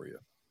differences for you.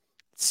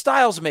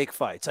 Styles make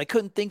fights. I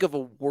couldn't think of a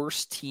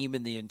worse team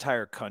in the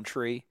entire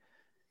country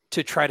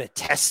to try to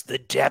test the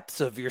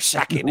depth of your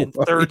second and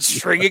third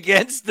string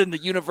against than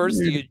the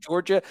University of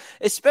Georgia.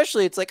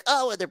 Especially, it's like,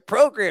 their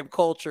program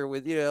culture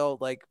with,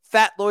 like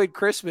Fat Lloyd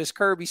Christmas,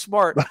 Kirby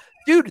Smart.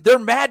 Dude, they're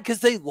mad because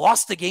they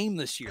lost the game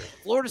this year.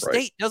 Florida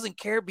State doesn't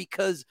care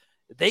because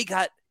they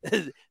got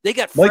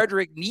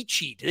Frederick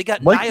Nietzsche. They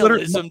got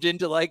nihilismed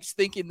into like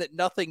thinking that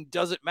nothing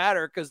doesn't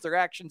matter because their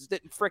actions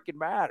didn't freaking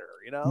matter.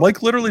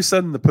 Mike literally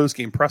said in the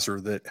post-game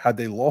presser that had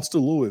they lost to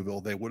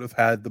Louisville, they would have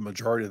had the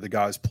majority of the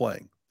guys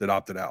playing that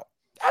opted out.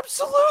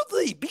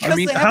 Absolutely, because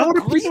they have how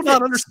do people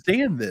not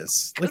understand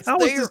this? Like, how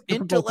they are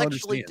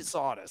intellectually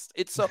dishonest.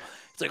 It's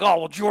like, oh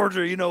well,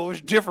 Georgia, it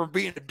was different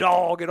being a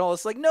dog and all.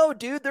 It's like, no,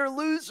 dude, they're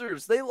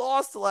losers. They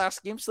lost the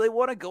last game, so they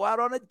want to go out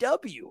on a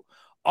W.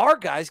 Our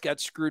guys got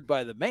screwed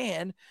by the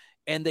man,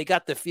 and they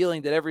got the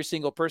feeling that every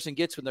single person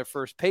gets when their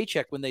first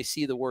paycheck when they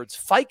see the words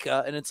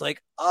FICA, and it's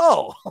like,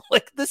 oh,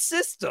 like the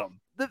system,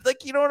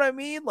 like, you know what I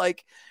mean?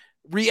 Like,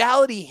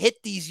 reality hit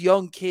these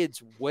young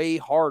kids way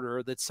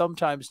harder, that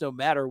sometimes no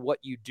matter what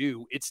you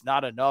do, it's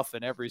not enough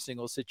in every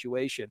single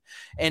situation.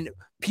 And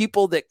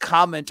people that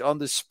comment on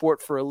the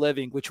sport for a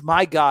living, which,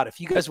 my God,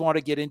 if you guys want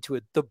to get into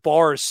it, the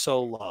bar is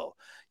so low.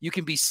 You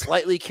can be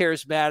slightly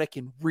charismatic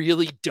and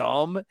really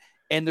dumb,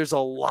 and there's a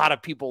lot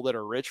of people that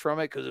are rich from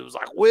it because it was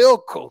like, well,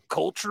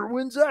 culture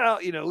wins out.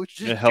 It's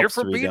just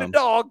different being a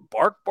dog.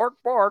 Bark, bark,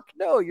 bark.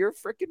 No, you're a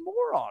freaking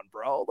moron,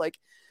 bro. Like,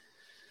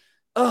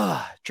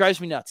 drives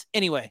me nuts.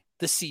 Anyway,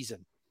 the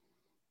season,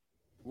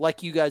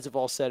 like you guys have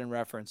all said in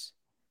reference,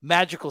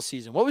 magical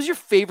season. What was your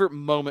favorite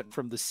moment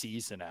from the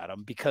season,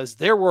 Adam? Because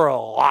there were a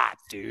lot,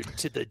 dude,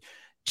 to the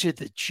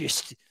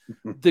just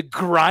the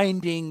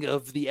grinding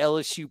of the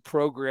LSU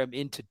program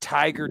into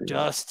Tiger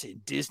dust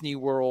in Disney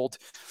World,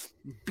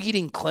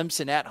 beating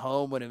Clemson at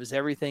home when it was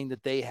everything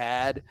that they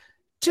had,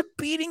 to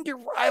beating your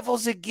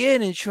rivals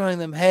again and showing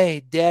them,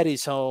 hey,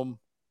 daddy's home.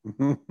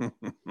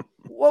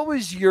 What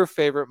was your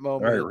favorite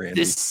moment of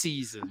this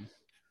season?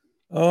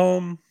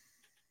 I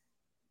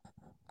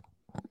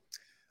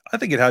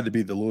think it had to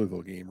be the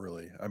Louisville game,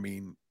 really. I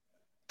mean,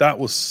 that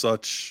was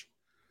such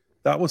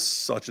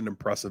an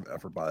impressive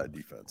effort by that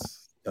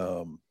defense.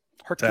 To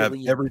have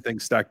everything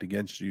stacked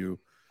against you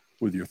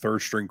with your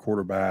third string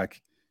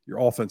quarterback, your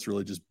offense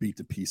really just beat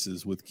to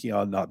pieces with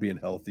Keon not being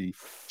healthy,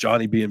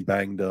 Johnny being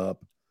banged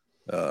up,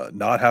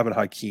 not having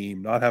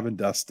Hakeem, not having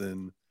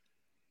Dustin,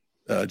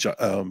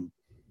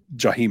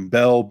 Jaheim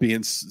Bell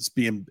being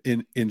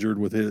injured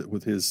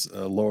with his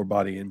lower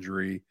body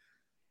injury,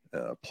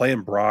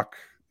 playing Brock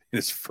in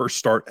his first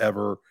start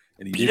ever,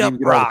 and he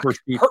didn't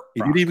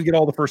even get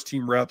all the first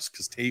team reps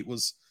because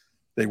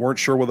they weren't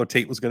sure whether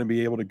Tate was going to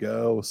be able to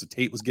go. So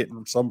Tate was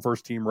getting some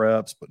first team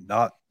reps, but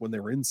not when they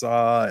were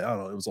inside. I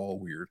don't know. It was all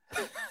weird.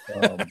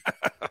 And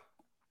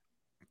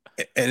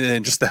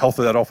then just the health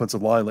of that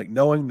offensive line, like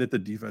knowing that the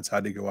defense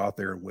had to go out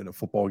there and win a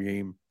football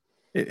game.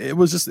 It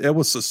was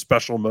a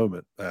special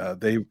moment.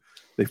 They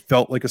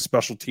felt like a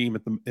special team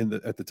at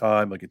the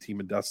time, like a team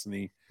in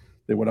destiny.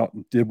 They went out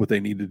and did what they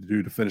needed to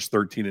do to finish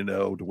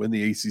 13-0, to win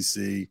the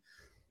ACC,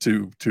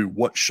 to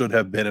what should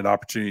have been an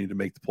opportunity to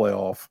make the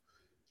playoff.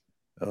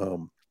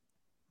 And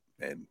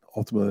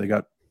ultimately they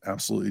got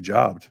absolutely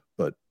jobbed.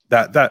 But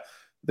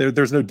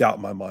there's no doubt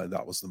in my mind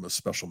that was the most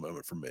special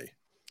moment for me.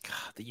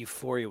 God, the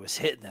euphoria was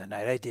hitting that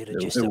night. I did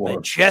a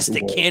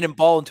majestic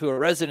cannonball into a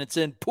Residence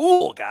Inn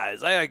pool,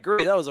 guys. I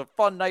agree. That was a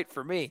fun night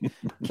for me.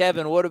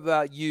 Kevin, what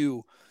about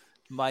you,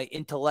 my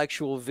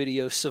intellectual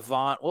video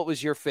savant? What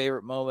was your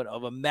favorite moment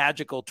of a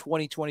magical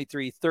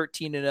 2023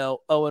 13-0,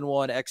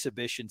 0-1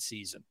 exhibition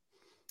season?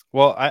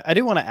 Well, I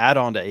do want to add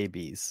on to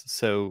AB's.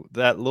 So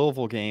that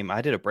Louisville game,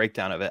 I did a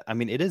breakdown of it. I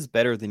mean, it is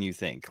better than you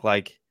think.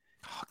 Like,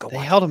 they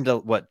held him to,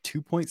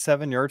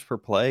 2.7 yards per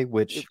play,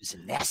 which it was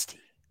nasty.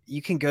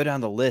 You can go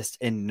down the list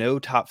and no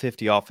top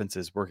 50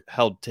 offenses were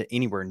held to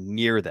anywhere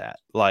near that.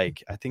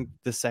 Like, I think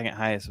the second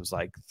highest was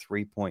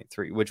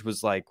 3.3, which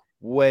was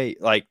way,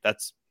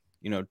 that's,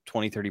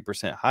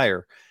 20-30%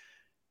 higher.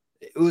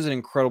 It was an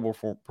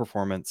incredible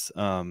performance.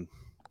 I'm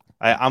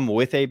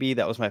with AB.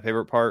 That was my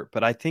favorite part.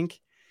 But I think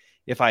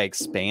if I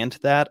expand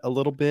that a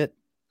little bit,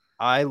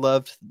 I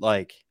loved,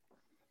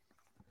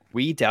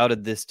 we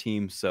doubted this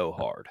team so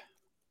hard.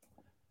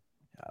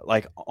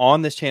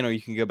 On this channel,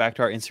 you can go back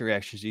to our instant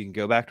reactions. You can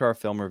go back to our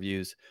film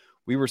reviews.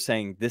 We were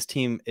saying this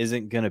team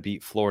isn't going to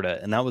beat Florida.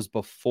 And that was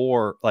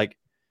before, we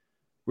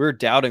were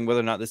doubting whether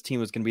or not this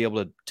team was going to be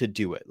able to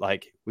do it.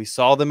 We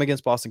saw them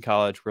against Boston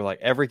College. We're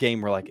every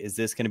game, we're is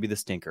this going to be the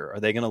stinker? Are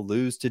they going to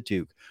lose to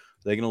Duke?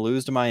 Are they going to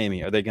lose to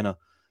Miami? Are they going to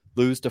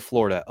lose to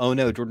Florida? Oh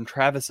no, Jordan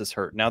Travis is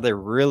hurt. Now they're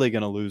really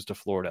going to lose to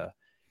Florida.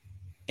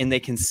 And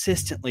they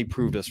consistently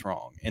proved us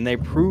wrong. And they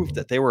proved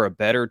that they were a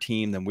better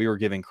team than we were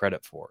giving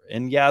credit for.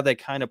 And yeah, they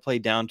kind of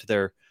played down to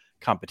their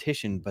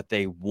competition, but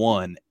they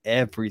won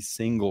every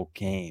single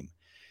game.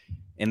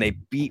 And they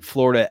beat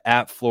Florida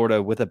at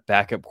Florida with a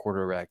backup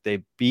quarterback.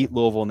 They beat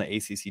Louisville in the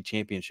ACC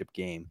championship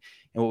game.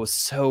 And what was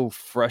so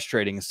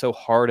frustrating and so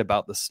hard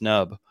about the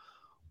snub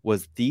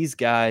was these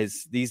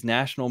guys, these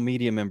national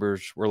media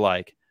members were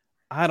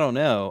I don't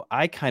know.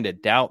 I kind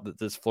of doubt that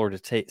this Florida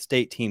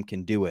State team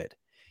can do it.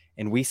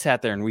 And we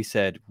sat there and we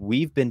said,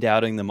 we've been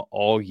doubting them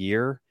all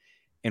year.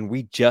 And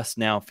we just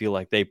now feel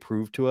like they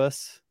proved to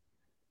us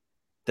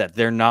that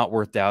they're not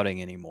worth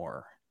doubting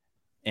anymore.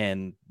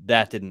 And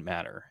that didn't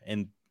matter.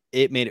 And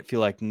it made it feel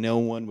like no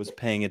one was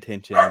paying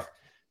attention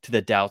to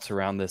the doubts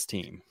around this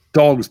team.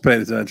 Dog was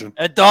paying attention.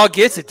 A dog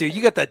gets it, dude.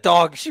 You got that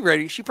dog. She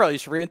ready. She probably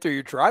just ran through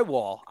your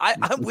drywall.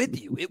 I'm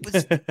with you. It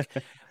was.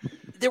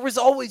 There was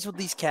always with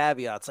these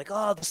caveats,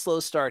 the slow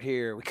start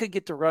here. We couldn't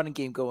get the running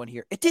game going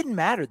here. It didn't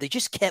matter. They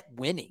just kept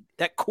winning.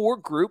 That core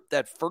group,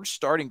 that first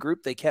starting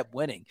group, they kept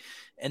winning.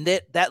 And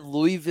that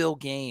Louisville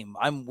game,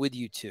 I'm with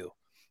you too.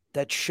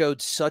 That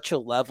showed such a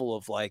level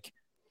of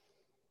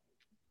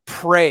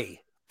pray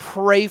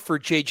for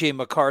JJ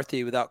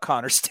McCarthy without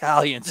Connor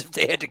Stallions if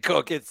they had to go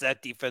against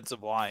that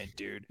defensive line,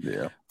 dude.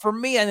 Yeah. For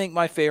me, I think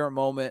my favorite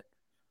moment,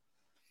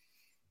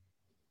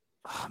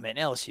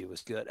 LSU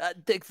was good.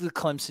 The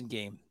Clemson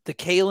game, the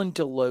Kalen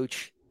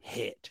DeLoach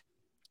hit.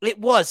 It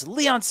was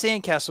Leon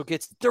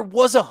Sandcastle there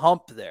was a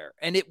hump there,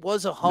 and it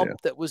was a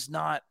hump that was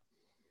not,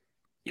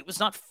 it was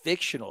not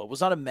fictional. It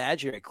was not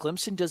imaginary.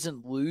 Clemson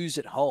doesn't lose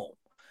at home.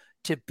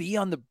 To be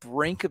on the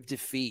brink of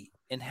defeat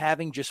and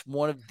having just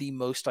one of the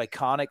most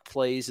iconic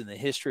plays in the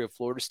history of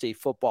Florida State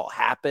football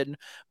happen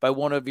by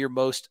one of your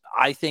most,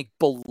 I think,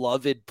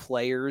 beloved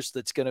players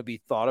that's going to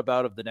be thought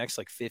about of the next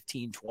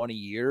 15, 20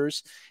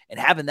 years, and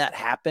having that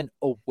happen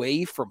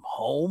away from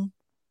home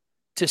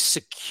to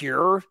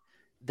secure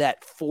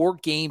that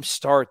 4-game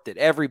start that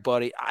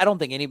I don't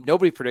think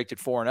nobody predicted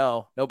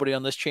 4-0. Nobody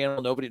on this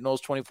channel, nobody knows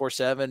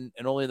 24/7,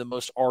 and only the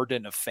most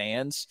ardent of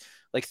fans.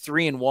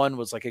 3-1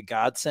 was a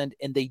godsend,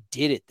 and they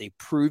did it. They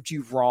proved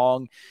you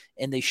wrong,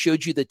 and they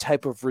showed you the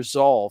type of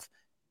resolve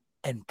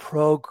and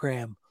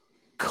program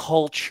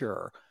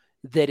culture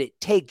that it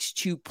takes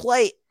to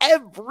play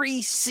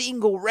every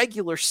single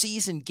regular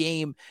season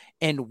game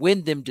and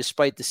win them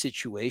despite the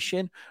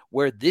situation,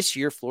 where this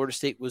year Florida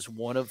State was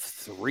one of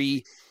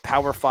 3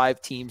 Power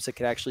 5 teams that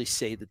could actually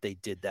say that they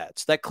did that.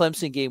 So that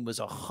Clemson game was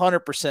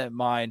 100%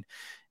 mine.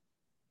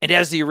 And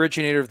as the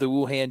originator of the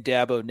Wuhan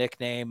Dabo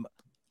nickname,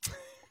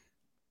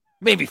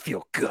 made me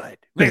feel good.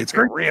 It's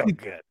great, real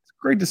good. It's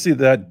great to see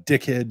that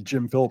dickhead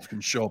Jim Phillips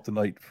can show up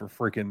tonight for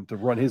to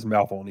run his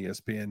mouth on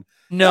ESPN.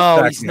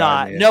 No, he's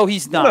not. No,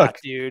 he's not,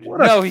 dude.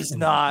 No, he's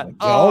not.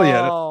 Oh,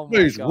 yeah.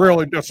 He's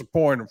really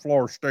disappointed in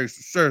Florida State's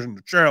decision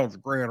to challenge the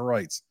grand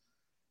rights.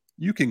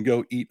 You can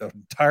go eat an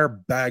entire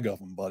bag of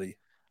them, buddy.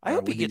 I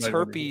hope he gets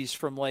herpes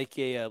from like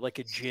a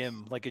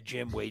gym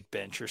weight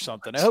bench or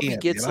something. I hope he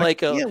gets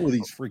with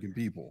these freaking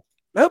people.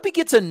 I hope he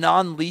gets a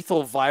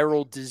non-lethal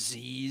viral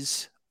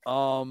disease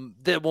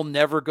that will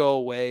never go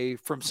away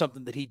from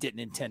something that he didn't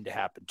intend to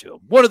happen to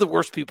him. One of the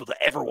worst people to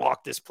ever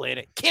walk this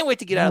planet. Can't wait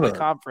to get out of the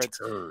conference.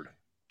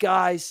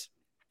 Guys,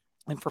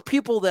 and for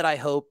people that I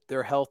hope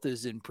their health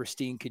is in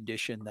pristine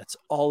condition, that's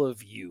all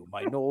of you,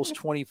 my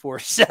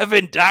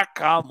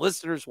Noles247.com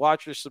listeners,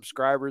 watchers,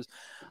 subscribers.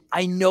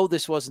 I know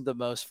this wasn't the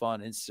most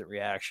fun instant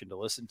reaction to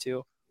listen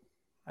to.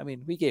 I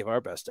mean, we gave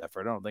our best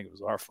effort. I don't think it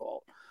was our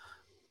fault.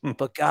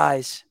 But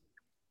guys,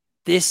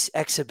 this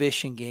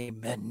exhibition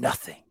game meant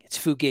nothing. It's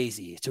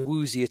fugazi. It's a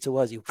woozy. It's a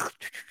wuzzy.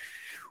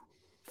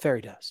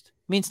 Fairy dust.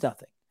 Means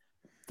nothing.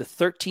 The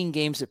 13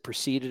 games that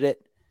preceded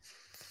it,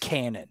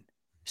 canon,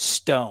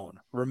 stone.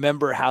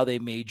 Remember how they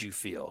made you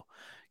feel.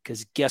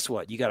 Because guess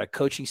what? You got a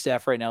coaching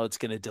staff right now that's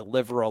going to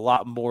deliver a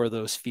lot more of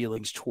those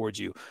feelings towards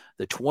you.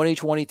 The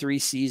 2023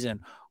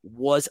 season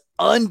was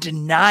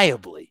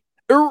undeniably,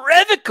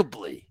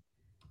 irrevocably,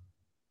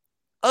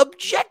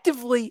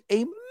 objectively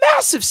a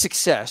massive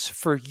success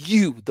for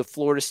you, the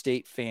Florida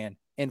State fan,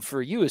 and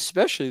for you,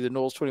 especially the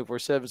Noles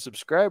 24/7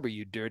 subscriber,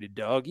 you dirty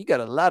dog. You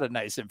got a lot of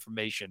nice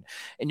information,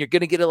 and you're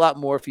going to get a lot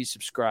more if you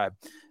subscribe.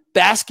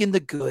 Bask in the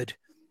good,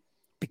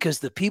 because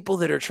the people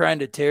that are trying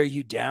to tear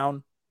you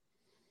down,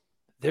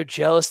 they're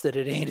jealous that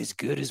it ain't as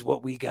good as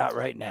what we got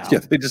right now. Yeah,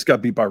 they just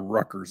got beat by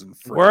Rutgers.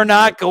 We're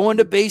not going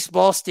to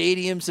baseball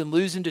stadiums and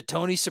losing to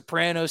Tony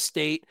Soprano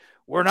State.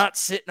 We're not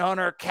sitting on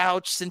our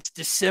couch since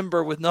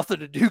December with nothing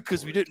to do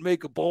because we didn't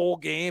make a bowl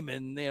game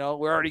and,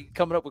 we're already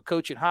coming up with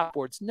coaching hot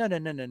boards. No.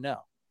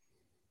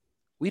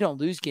 We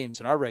don't lose games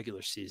in our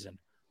regular season.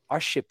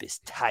 Our ship is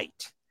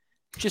tight,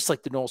 just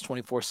like the Noles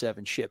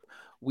 24/7 ship.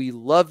 We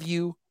love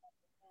you,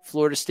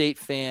 Florida State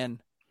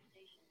fan,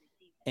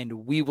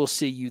 and we will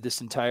see you this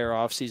entire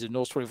offseason.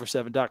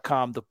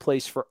 Noles247.com, the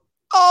place for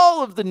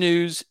all of the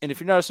news. And if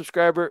you're not a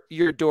subscriber,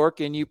 you're a dork,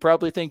 and you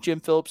probably think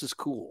Jim Phillips is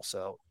cool.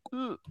 So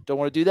don't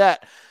want to do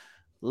that.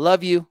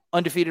 Love you.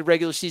 Undefeated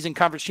regular season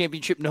conference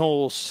championship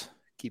Noles.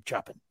 Keep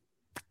chopping.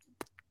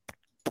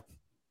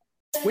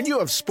 When you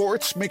have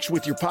sports mixed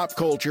with your pop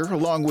culture,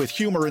 along with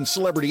humor and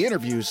celebrity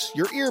interviews,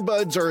 your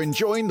earbuds are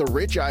enjoying The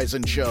Rich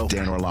Eisen Show.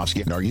 Dan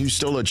Orlovsky, are you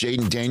still a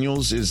Jaden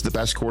Daniels is the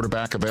best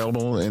quarterback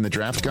available in the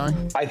draft guy?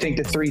 I think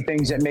the 3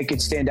 things that make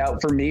it stand out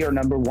for me are,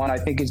 number 1, I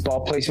think his ball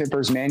placement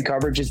versus man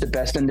coverage is the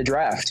best in the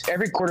draft.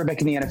 Every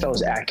quarterback in the NFL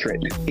is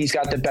accurate. He's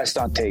got the best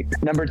on tape.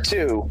 Number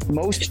 2,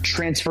 most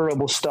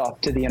transferable stuff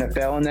to the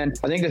NFL. And then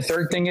I think the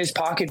 3rd thing is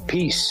pocket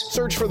peace.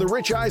 Search for The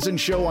Rich Eisen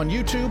Show on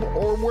YouTube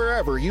or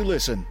wherever you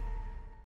listen.